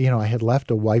home, I had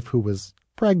left a wife who was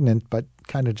pregnant, but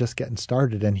kind of just getting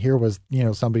started. And here was,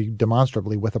 somebody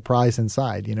demonstrably with a prize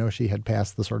inside. She had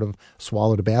passed the sort of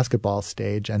swallowed a basketball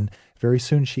stage. And very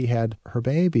soon she had her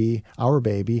baby, our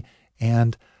baby.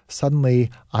 And suddenly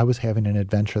I was having an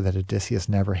adventure that Odysseus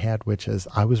never had, which is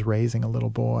I was raising a little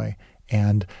boy.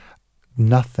 And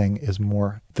nothing is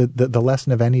more, the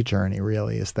lesson of any journey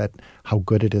really is that how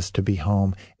good it is to be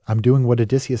home. I'm doing what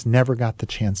Odysseus never got the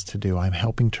chance to do. I'm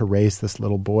helping to raise this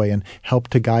little boy and help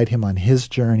to guide him on his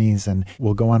journeys. And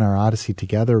we'll go on our odyssey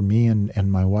together, me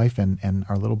and my wife and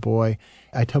our little boy.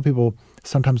 I tell people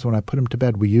sometimes when I put him to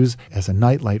bed, we use as a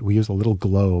nightlight, we use a little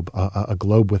globe, a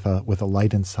globe with a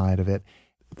light inside of it.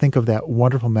 Think of that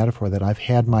wonderful metaphor that I've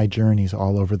had my journeys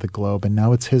all over the globe, and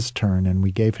now it's his turn, and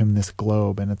we gave him this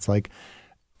globe, and it's like,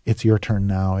 it's your turn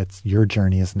now. It's your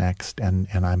journey is next, and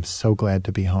I'm so glad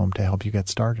to be home to help you get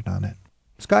started on it.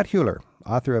 Scott Huler,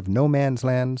 author of No Man's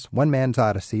Lands, One Man's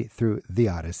Odyssey Through the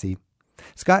Odyssey.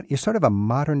 Scott, you're sort of a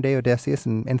modern-day Odysseus,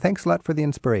 and thanks a lot for the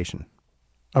inspiration.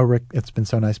 Oh, Rick, it's been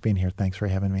so nice being here. Thanks for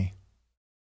having me.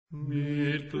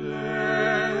 Mid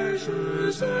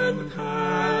pleasures and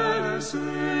passes,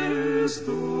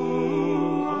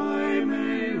 though I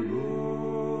may roam,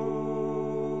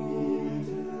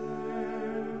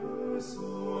 ever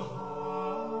so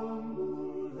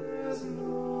humble, there's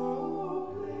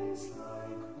no place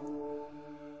like home.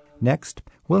 Next,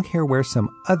 we'll hear where some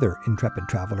other intrepid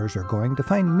travelers are going to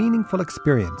find meaningful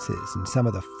experiences in some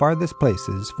of the farthest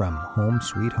places from home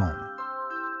sweet home.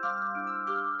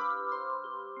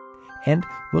 And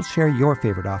we'll share your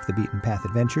favorite off-the-beaten-path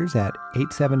adventures at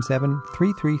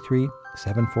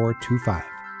 877-333-7425.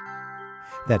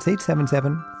 That's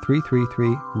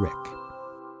 877-333-RICK.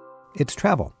 It's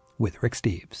Travel with Rick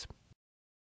Steves.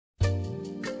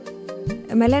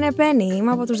 Με λένε Penny,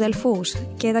 είμαι από τους Δελφούς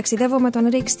και ταξιδεύω με τον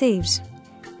Rick Steves.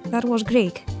 That was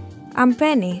Greek. I'm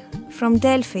Penny, from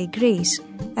Delphi, Greece,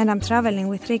 and I'm traveling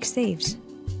with Rick Steves.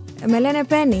 Με λένε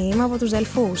Penny, είμαι από τους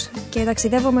Δελφούς και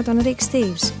ταξιδεύω με τον Rick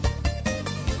Steves.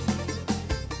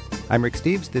 I'm Rick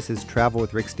Steves. This is Travel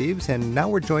with Rick Steves, and now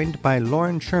we're joined by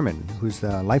Lauren Sherman, who's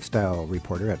the lifestyle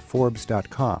reporter at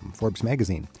Forbes.com, Forbes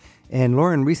magazine. And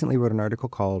Lauren recently wrote an article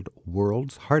called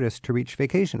World's Hardest to Reach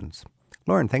Vacations.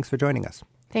 Lauren, thanks for joining us.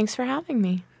 Thanks for having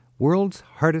me. World's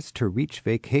Hardest to Reach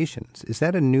Vacations. Is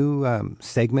that a new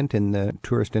segment in the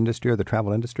tourist industry or the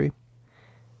travel industry?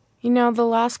 The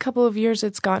last couple of years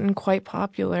it's gotten quite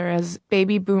popular as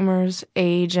baby boomers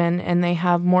age and they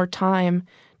have more time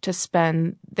to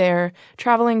spend. They're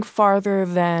traveling farther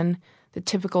than the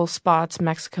typical spots,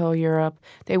 Mexico, Europe.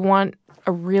 They want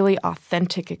a really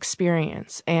authentic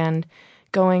experience, and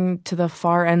going to the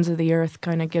far ends of the earth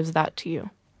kind of gives that to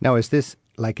you. Now, is this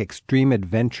like extreme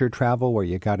adventure travel where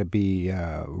you got to be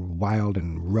wild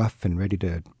and rough and ready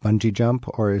to bungee jump,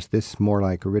 or is this more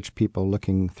like rich people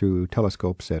looking through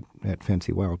telescopes at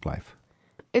fancy wildlife?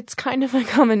 It's kind of a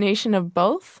combination of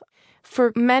both.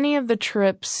 For many of the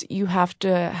trips, you have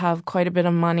to have quite a bit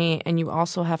of money and you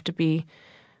also have to be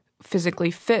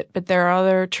physically fit, but there are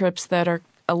other trips that are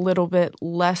a little bit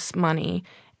less money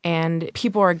and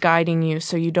people are guiding you,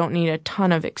 so you don't need a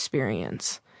ton of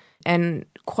experience. And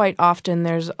quite often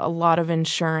there's a lot of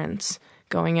insurance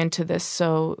going into this,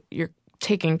 so you're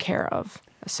taken care of,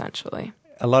 essentially.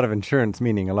 A lot of insurance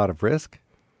meaning a lot of risk?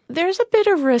 There's a bit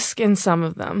of risk in some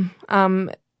of them.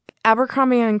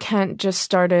 Abercrombie & Kent just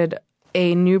started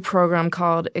a new program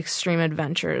called Extreme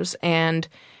Adventures, and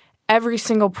every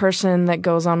single person that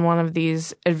goes on one of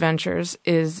these adventures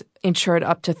is insured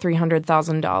up to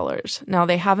 $300,000. Now,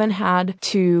 they haven't had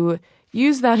to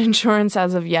use that insurance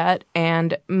as of yet,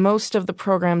 and most of the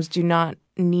programs do not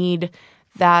need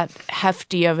that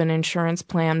hefty of an insurance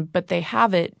plan, but they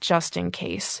have it just in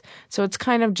case. So it's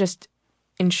kind of just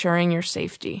ensuring your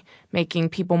safety, making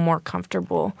people more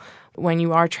comfortable when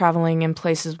you are traveling in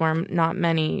places where not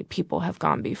many people have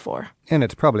gone before. And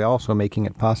it's probably also making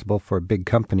it possible for big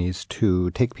companies to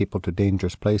take people to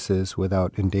dangerous places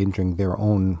without endangering their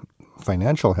own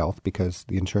financial health because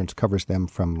the insurance covers them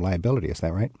from liability. Is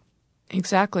that right?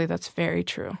 Exactly. That's very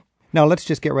true. Now, let's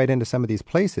just get right into some of these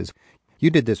places. You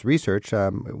did this research.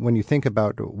 When you think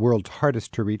about world's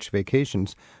hardest to reach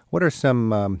vacations, what are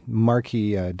some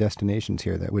marquee destinations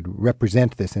here that would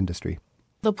represent this industry?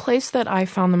 The place that I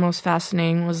found the most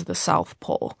fascinating was the South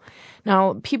Pole.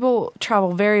 Now, people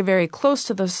travel very, very close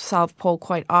to the South Pole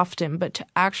quite often, but to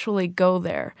actually go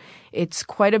there, it's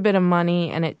quite a bit of money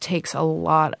and it takes a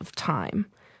lot of time.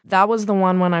 That was the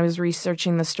one when I was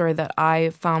researching the story that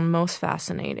I found most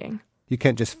fascinating. You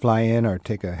can't just fly in or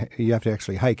you have to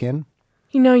actually hike in?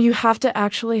 You know, you have to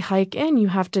actually hike in. You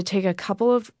have to take a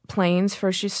couple of planes.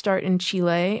 First, you start in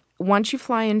Chile. Once you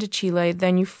fly into Chile,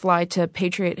 then you fly to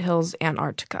Patriot Hills,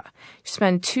 Antarctica. You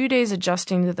spend 2 days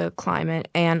adjusting to the climate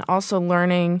and also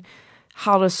learning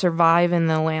how to survive in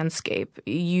the landscape.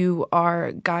 You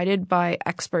are guided by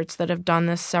experts that have done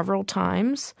this several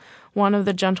times. One of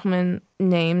the gentlemen's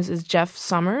names is Jeff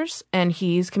Summers, and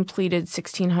he's completed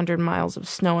 1,600 miles of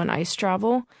snow and ice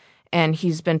travel. And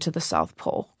he's been to the South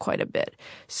Pole quite a bit.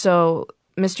 So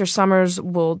Mr. Summers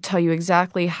will tell you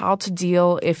exactly how to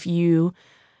deal if you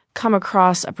come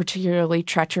across a particularly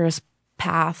treacherous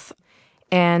path.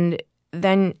 And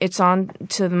then it's on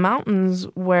to the mountains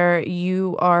where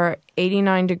you are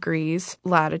 89 degrees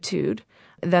latitude.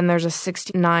 Then there's a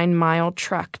 69-mile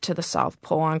trek to the South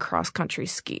Pole on cross-country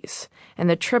skis. And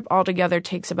the trip altogether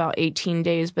takes about 18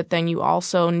 days, but then you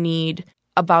also need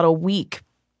about a week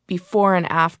before and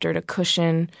after to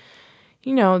cushion,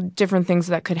 different things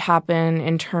that could happen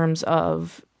in terms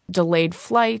of delayed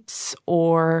flights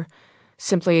or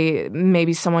simply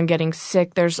maybe someone getting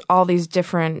sick. There's all these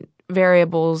different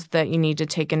variables that you need to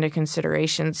take into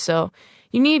consideration. So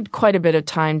you need quite a bit of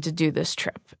time to do this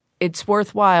trip. It's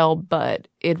worthwhile, but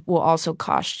it will also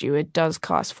cost you. It does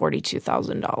cost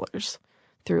 $42,000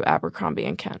 through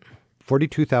Abercrombie & Kent.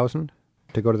 $42,000?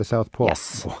 To go to the South Pole?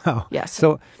 Yes. Wow. Yes.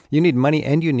 So you need money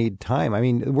and you need time. I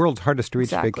mean, the world's hardest to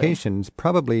reach vacations,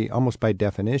 probably almost by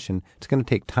definition, it's going to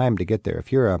take time to get there.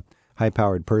 If you're a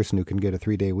high-powered person who can get a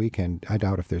 3-day weekend, I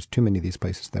doubt if there's too many of these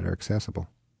places that are accessible.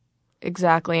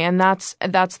 Exactly. And that's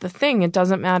the thing. It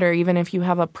doesn't matter even if you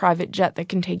have a private jet that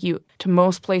can take you to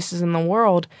most places in the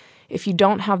world. If you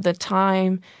don't have the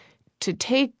time to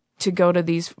go to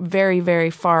these very, very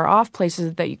far off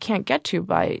places that you can't get to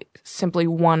by simply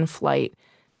one flight,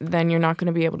 then you're not going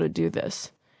to be able to do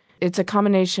this. It's a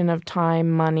combination of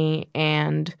time, money,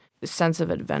 and a sense of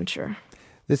adventure.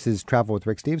 This is Travel with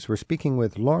Rick Steves. We're speaking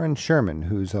with Lauren Sherman,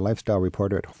 who's a lifestyle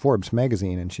reporter at Forbes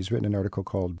magazine, and she's written an article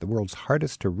called The World's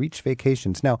Hardest to Reach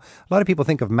Vacations. Now, a lot of people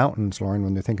think of mountains, Lauren,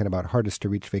 when they're thinking about hardest to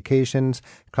reach vacations,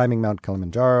 climbing Mount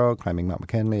Kilimanjaro, climbing Mount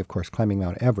McKinley, of course, climbing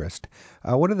Mount Everest.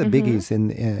 What are the biggies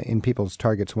in people's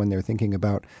targets when they're thinking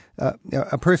about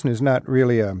a person who's not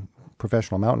really a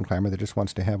professional mountain climber that just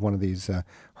wants to have one of these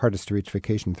hardest to reach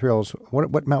vacation thrills?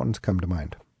 What mountains come to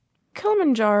mind?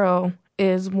 Kilimanjaro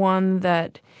is one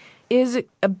that is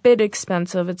a bit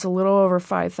expensive. It's a little over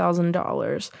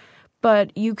 $5,000.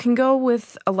 But you can go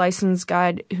with a licensed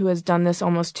guide who has done this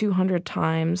almost 200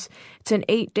 times. It's an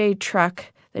 8-day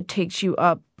trek that takes you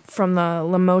up from the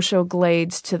Lemosho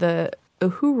Glades to the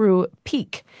Uhuru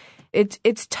Peak.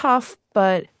 It's tough,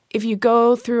 but if you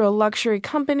go through a luxury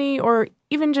company or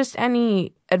even just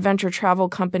any adventure travel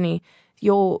company,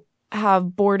 you'll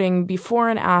have boarding before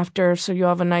and after, so you'll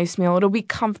have a nice meal. It'll be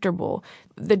comfortable.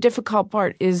 The difficult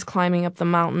part is climbing up the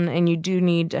mountain, and you do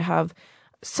need to have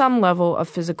some level of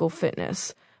physical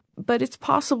fitness. But it's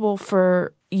possible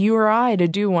for you or I to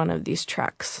do one of these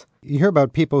treks. You hear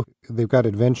about people, they've got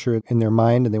adventure in their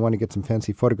mind and they want to get some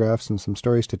fancy photographs and some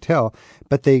stories to tell,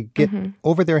 but they get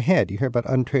over their head. You hear about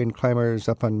untrained climbers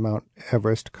up on Mount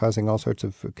Everest causing all sorts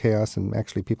of chaos and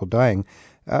actually people dying.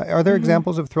 Are there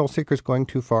examples of thrill seekers going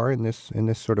too far in this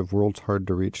sort of world's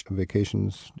hard-to-reach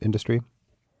vacations industry?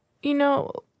 You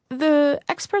know, the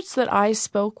experts that I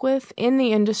spoke with in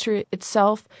the industry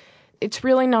itself, it's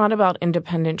really not about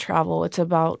independent travel. It's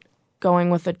about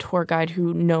going with a tour guide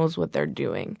who knows what they're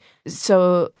doing.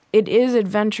 So it is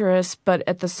adventurous, but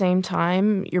at the same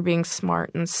time, you're being smart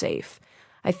and safe.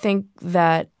 I think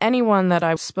that anyone that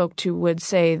I spoke to would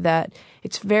say that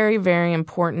it's very, very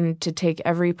important to take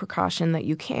every precaution that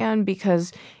you can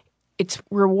because it's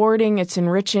rewarding, it's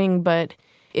enriching, but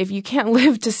if you can't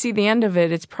live to see the end of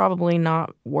it, it's probably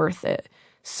not worth it.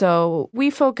 So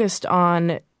we focused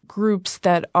on groups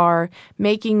that are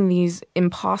making these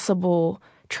impossible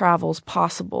travels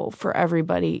possible for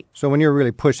everybody. So when you're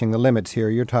really pushing the limits here,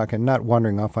 you're talking not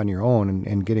wandering off on your own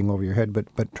and getting over your head,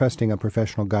 but trusting a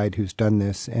professional guide who's done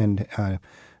this and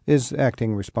is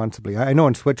acting responsibly. I know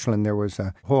in Switzerland there was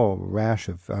a whole rash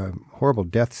of horrible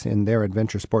deaths in their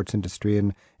adventure sports industry,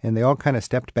 and they all kind of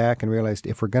stepped back and realized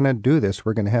if we're going to do this,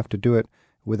 we're going to have to do it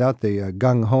without the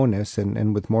gung-ho-ness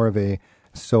and with more of a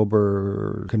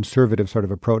sober, conservative sort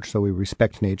of approach so we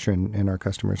respect nature and our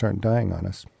customers aren't dying on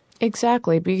us.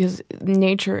 Exactly, because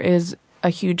nature is a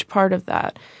huge part of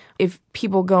that. If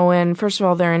people go in, first of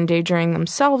all, they're endangering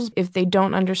themselves. If they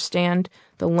don't understand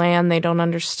the land, they don't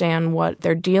understand what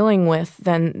they're dealing with,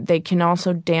 then they can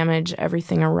also damage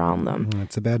everything around them.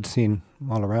 It's a bad scene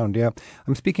all around, yeah.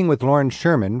 I'm speaking with Lauren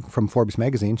Sherman from Forbes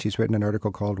magazine. She's written an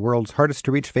article called World's Hardest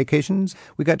to Reach Vacations.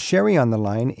 We got Sherry on the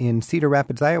line in Cedar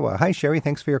Rapids, Iowa. Hi, Sherry.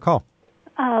 Thanks for your call.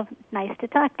 Nice to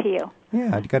talk to you.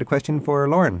 Yeah, you got a question for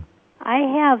Lauren? I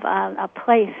have a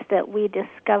place that we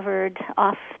discovered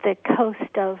off the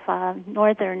coast of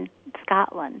northern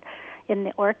Scotland in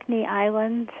the Orkney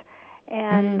Islands,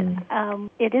 and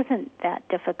it isn't that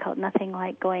difficult, nothing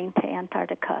like going to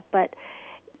Antarctica, but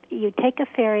you take a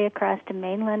ferry across to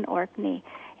mainland Orkney,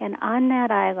 and on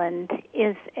that island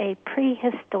is a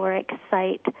prehistoric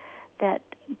site that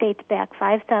dates back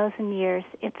 5,000 years.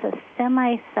 It's a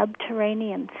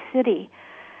semi-subterranean city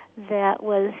that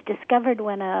was discovered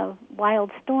when a wild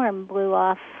storm blew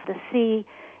off the sea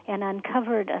and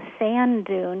uncovered a sand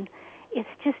dune. It's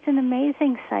just an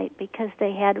amazing sight because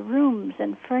they had rooms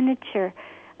and furniture,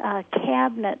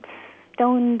 cabinets,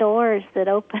 stone doors that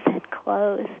open and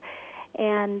close,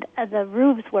 and the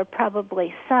roofs were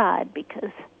probably sod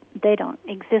because they don't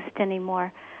exist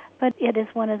anymore. But it is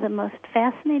one of the most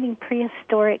fascinating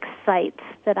prehistoric sites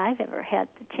that I've ever had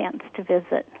the chance to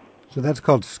visit. So that's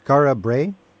called Skara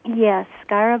Brae? Yes,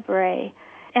 Skara Brae.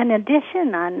 In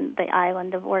addition, on the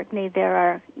island of Orkney, there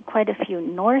are quite a few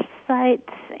Norse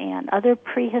sites and other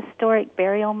prehistoric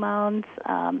burial mounds,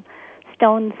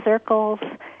 stone circles.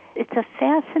 It's a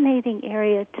fascinating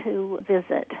area to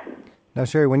visit. Now,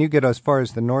 Sherry, when you get as far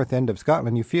as the north end of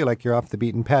Scotland, you feel like you're off the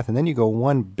beaten path, and then you go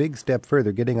one big step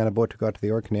further, getting on a boat to go out to the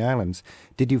Orkney Islands.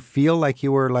 Did you feel like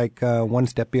you were one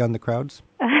step beyond the crowds?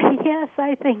 Yes,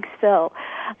 I think so.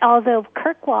 Although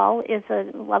Kirkwall is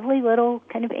a lovely little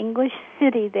kind of English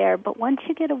city there, but once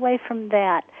you get away from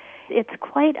that, it's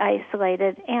quite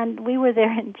isolated, and we were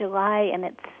there in July, and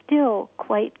it's still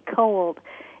quite cold.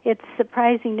 It's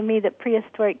surprising to me that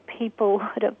prehistoric people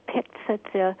would have picked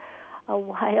such a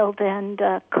wild and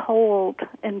cold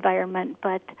environment,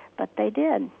 but they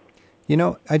did. You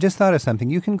know, I just thought of something.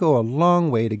 You can go a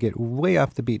long way to get way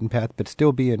off the beaten path, but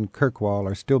still be in Kirkwall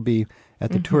or still be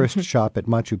at the tourist shop at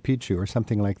Machu Picchu or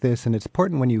something like this. And it's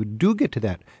important when you do get to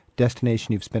that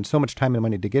destination you've spent so much time and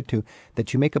money to get to,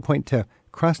 that you make a point to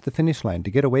cross the finish line,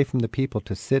 to get away from the people,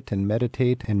 to sit and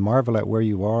meditate and marvel at where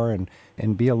you are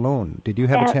and be alone. Did you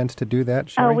have a chance to do that,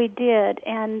 Sherry? Oh, we did.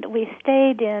 And we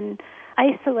stayed in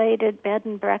isolated bed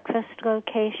and breakfast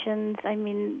locations. I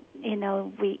mean, you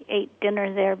know, we ate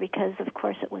dinner there because, of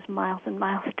course, it was miles and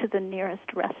miles to the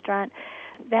nearest restaurant.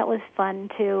 That was fun,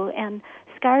 too. And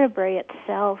Skara Brae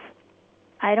itself,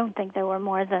 I don't think there were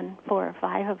more than 4 or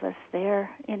 5 of us there,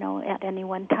 you know, at any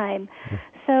one time.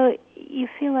 So you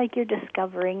feel like you're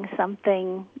discovering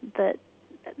something that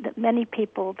many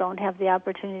people don't have the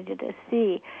opportunity to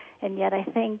see. And yet I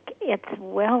think it's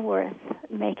well worth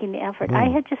making the effort. I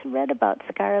had just read about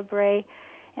Skara Brae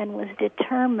and was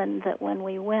determined that when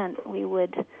we went, we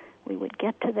would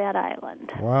get to that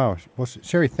island. Wow. Well,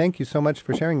 Sherry, thank you so much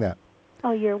for sharing that.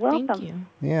 Oh, you're welcome. Thank you.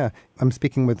 Yeah, I'm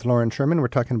speaking with Lauren Sherman. We're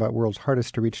talking about world's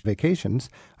hardest to reach vacations.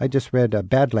 I just read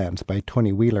Badlands by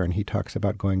Tony Wheeler, and he talks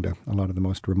about going to a lot of the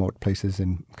most remote places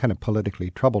in kind of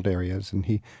politically troubled areas. And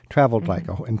he traveled like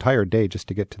an entire day just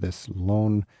to get to this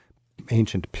lone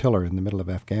ancient pillar in the middle of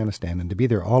Afghanistan. And to be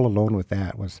there all alone with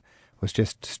that was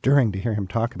just stirring to hear him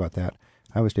talk about that.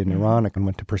 I was in Iran and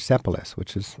went to Persepolis,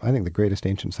 which is, I think, the greatest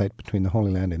ancient site between the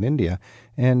Holy Land and India.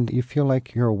 And you feel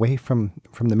like you're away from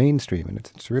the mainstream, and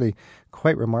it's really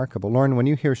quite remarkable. Lauren, when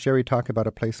you hear Sherry talk about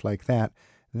a place like that,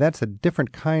 that's a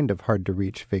different kind of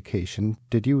hard-to-reach vacation.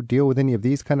 Did you deal with any of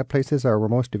these kind of places, or were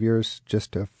most of yours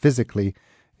just physically,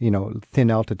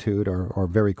 thin altitude or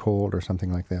very cold or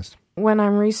something like this? When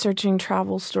I'm researching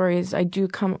travel stories, I do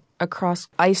come across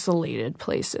isolated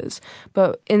places.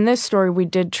 But in this story, we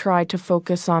did try to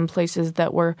focus on places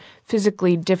that were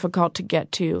physically difficult to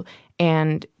get to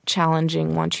and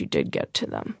challenging once you did get to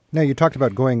them. Now, you talked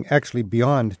about going actually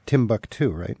beyond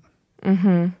Timbuktu, right?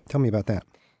 Mm-hmm. Tell me about that.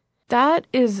 That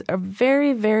is a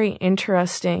very, very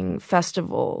interesting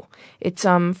festival. It's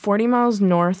 40 miles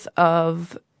north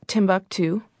of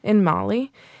Timbuktu in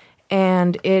Mali,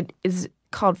 and it is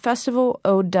called Festival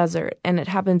au Desert, and it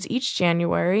happens each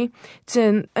January. It's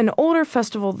an older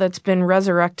festival that's been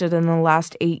resurrected in the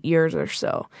last 8 years or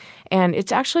so, and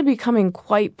it's actually becoming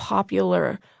quite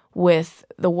popular with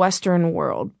the Western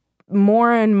world.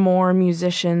 More and more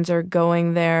musicians are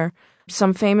going there.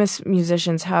 Some famous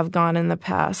musicians have gone in the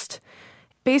past.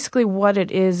 Basically what it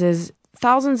is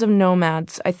thousands of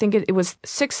nomads, I think it was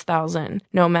 6,000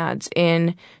 nomads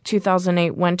in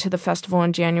 2008 went to the festival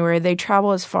in January. They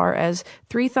travel as far as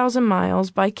 3,000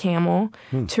 miles by camel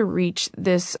to reach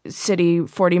this city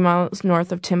 40 miles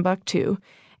north of Timbuktu.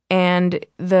 And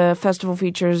the festival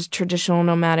features traditional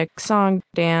nomadic song,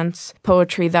 dance,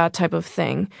 poetry, that type of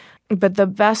thing. But the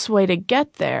best way to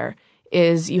get there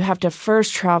is you have to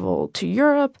first travel to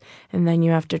Europe, and then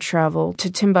you have to travel to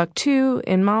Timbuktu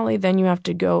in Mali, then you have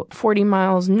to go 40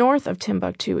 miles north of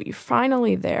Timbuktu. You're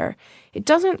finally there. It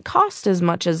doesn't cost as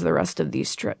much as the rest of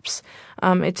these trips.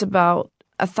 It's about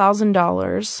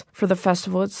 $1,000 for the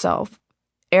festival itself.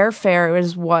 Airfare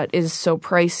is what is so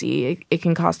pricey. It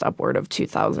can cost upward of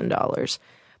 $2,000.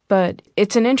 But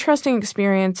it's an interesting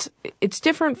experience. It's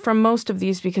different from most of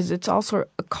these because it's also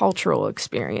a cultural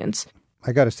experience.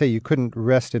 I got to say, you couldn't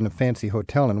rest in a fancy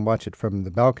hotel and watch it from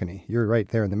the balcony. You're right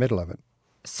there in the middle of it.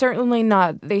 Certainly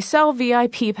not. They sell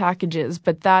VIP packages,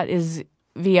 but that is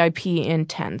VIP in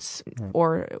tents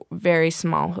or very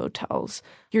small hotels.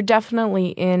 You're definitely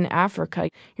in Africa.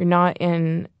 You're not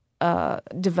in a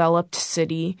developed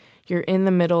city. You're in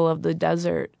the middle of the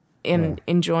desert and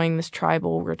enjoying this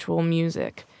tribal ritual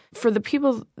music. For the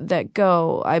people that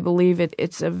go, I believe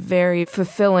it's a very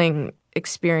fulfilling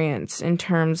experience in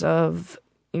terms of,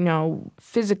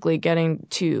 physically getting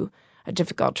to a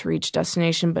difficult-to-reach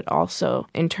destination, but also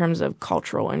in terms of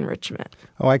cultural enrichment.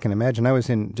 Oh, I can imagine. I was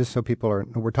in, just so people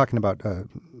we're talking about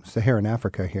Saharan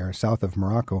Africa here, south of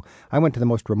Morocco. I went to the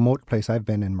most remote place I've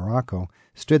been in Morocco,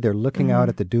 stood there looking out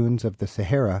at the dunes of the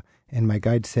Sahara, and my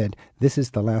guide said, this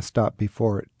is the last stop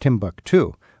before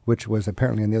Timbuktu, which was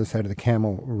apparently on the other side of the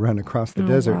camel run across the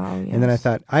desert. Wow, yes. And then I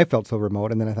thought, I felt so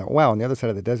remote, and then I thought, wow, on the other side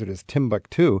of the desert is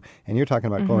Timbuktu, and you're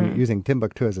talking about using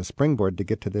Timbuktu as a springboard to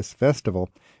get to this festival.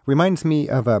 Reminds me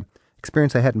of a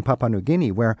experience I had in Papua New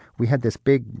Guinea where we had this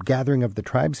big gathering of the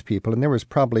tribes people, and there was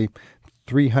probably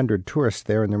 300 tourists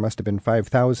there, and there must have been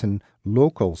 5,000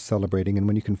 locals celebrating. And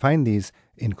when you can find these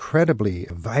incredibly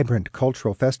vibrant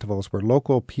cultural festivals where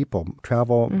local people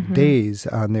travel days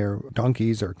on their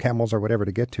donkeys or camels or whatever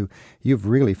to get to, you've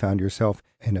really found yourself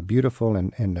in a beautiful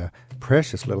and a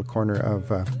precious little corner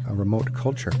of a remote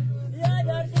culture.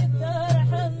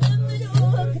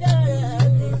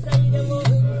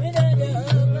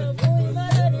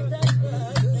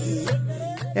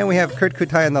 And we have Kurt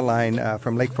Kutai on the line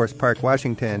from Lake Forest Park,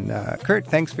 Washington. Kurt,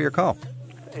 thanks for your call.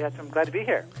 Yes, I'm glad to be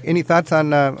here. Any thoughts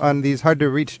on these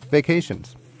hard-to-reach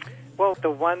vacations? Well, the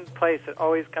one place that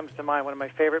always comes to mind, one of my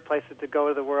favorite places to go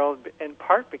to the world, in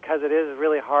part because it is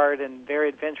really hard and very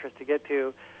adventurous to get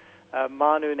to,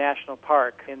 Manu National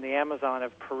Park in the Amazon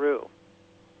of Peru.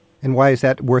 And why is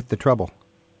that worth the trouble?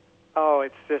 Oh,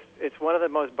 it's one of the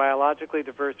most biologically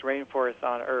diverse rainforests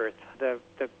on Earth. The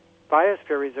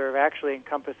Biosphere Reserve actually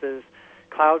encompasses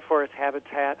cloud forest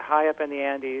habitat high up in the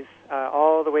Andes,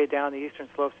 all the way down the eastern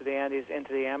slopes of the Andes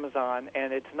into the Amazon.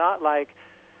 And it's not like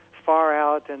far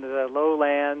out into the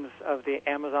lowlands of the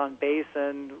Amazon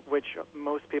basin, which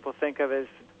most people think of as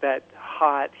that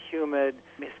hot, humid,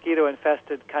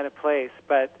 mosquito-infested kind of place.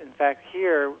 But in fact,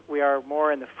 here we are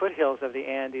more in the foothills of the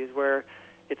Andes, where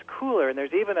it's cooler, and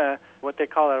there's even what they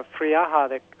call a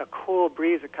friaja, a cool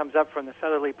breeze that comes up from the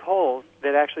southerly poles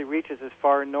that actually reaches as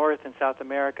far north in South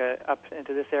America up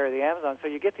into this area of the Amazon. So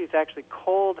you get these actually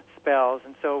cold spells,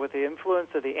 and so with the influence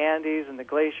of the Andes and the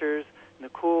glaciers and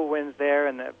the cool winds there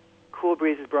and the cool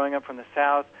breezes blowing up from the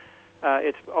south,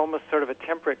 it's almost sort of a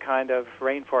temperate kind of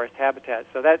rainforest habitat.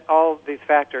 So that all these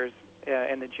factors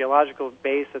and the geological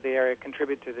base of the area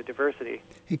contribute to the diversity.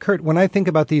 Hey, Kurt, when I think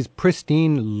about these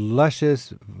pristine,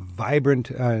 luscious, vibrant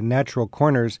natural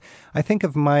corners, I think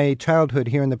of my childhood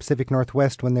here in the Pacific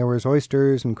Northwest when there was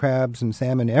oysters and crabs and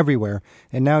salmon everywhere.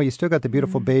 And now you still got the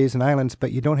beautiful bays and islands,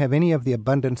 but you don't have any of the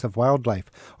abundance of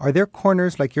wildlife. Are there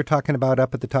corners like you're talking about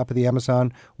up at the top of the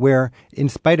Amazon where, in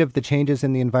spite of the changes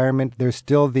in the environment, there's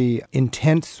still the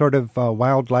intense sort of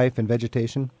wildlife and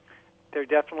vegetation? There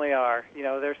definitely are.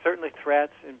 There's certainly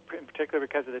threats, in particular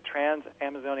because of the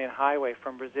Trans-Amazonian Highway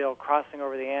from Brazil crossing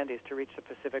over the Andes to reach the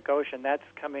Pacific Ocean. That's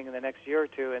coming in the next year or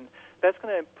two, and that's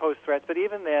going to pose threats. But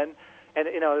even then, and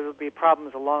there will be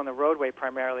problems along the roadway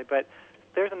primarily, but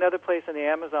there's another place in the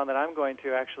Amazon that I'm going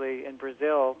to actually in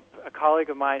Brazil, a colleague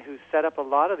of mine who set up a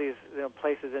lot of these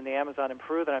places in the Amazon in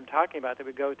Peru that I'm talking about that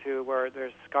we go to where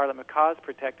there's scarlet macaws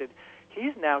protected.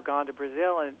 He's now gone to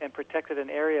Brazil and protected an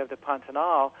area of the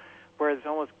Pantanal where it's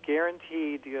almost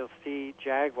guaranteed you'll see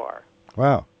jaguar.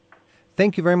 Wow.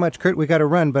 Thank you very much, Kurt. We got to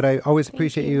run, but I always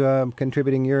appreciate you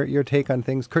contributing your take on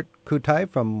things. Kurt Kutai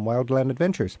from Wildland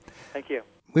Adventures. Thank you.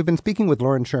 We've been speaking with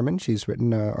Lauren Sherman. She's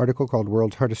written an article called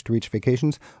World's Hardest to Reach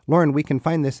Vacations. Lauren, we can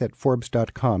find this at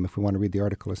Forbes.com if we want to read the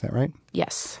article. Is that right?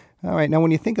 Yes. All right. Now,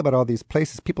 when you think about all these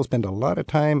places, people spend a lot of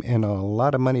time and a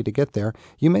lot of money to get there.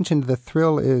 You mentioned the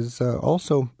thrill is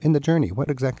also in the journey. What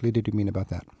exactly did you mean about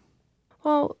that?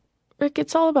 Well, Rick,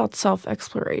 it's all about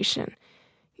self-exploration.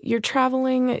 You're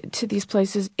traveling to these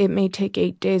places. It may take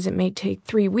 8 days. It may take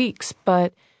 3 weeks.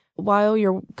 But while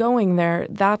you're going there,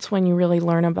 that's when you really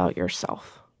learn about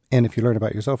yourself. And if you learn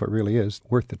about yourself, it really is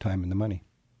worth the time and the money.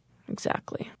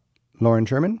 Exactly. Lauren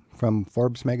Sherman from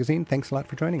Forbes magazine, thanks a lot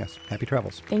for joining us. Happy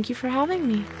travels. Thank you for having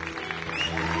me.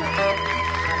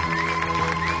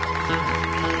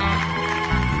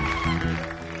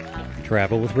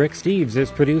 Travel with Rick Steves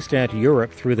is produced at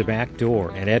Europe Through the Back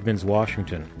Door in Edmonds,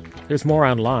 Washington. There's more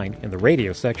online in the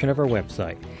radio section of our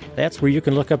website. That's where you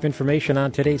can look up information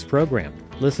on today's program,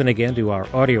 listen again to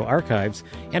our audio archives,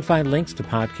 and find links to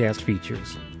podcast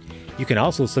features. You can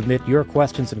also submit your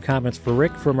questions and comments for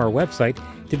Rick from our website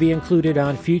to be included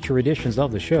on future editions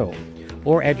of the show,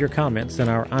 or add your comments in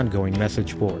our ongoing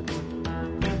message boards.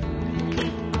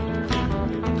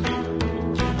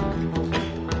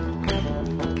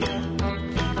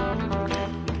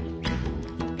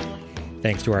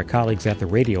 Thanks to our colleagues at the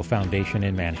Radio Foundation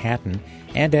in Manhattan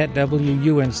and at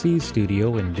WUNC's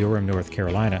studio in Durham, North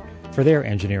Carolina, for their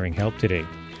engineering help today.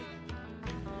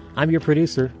 I'm your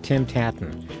producer, Tim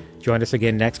Tatton. Join us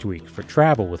again next week for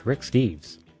Travel with Rick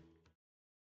Steves.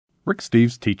 Rick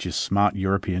Steves teaches smart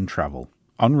European travel.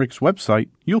 On Rick's website,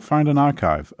 you'll find an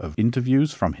archive of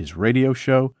interviews from his radio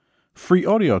show, free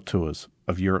audio tours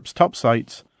of Europe's top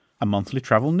sites, a monthly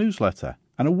travel newsletter,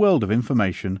 and a world of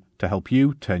information to help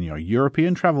you turn your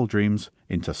European travel dreams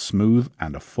into smooth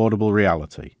and affordable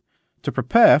reality. To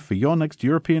prepare for your next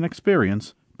European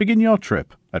experience, begin your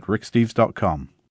trip at ricksteves.com.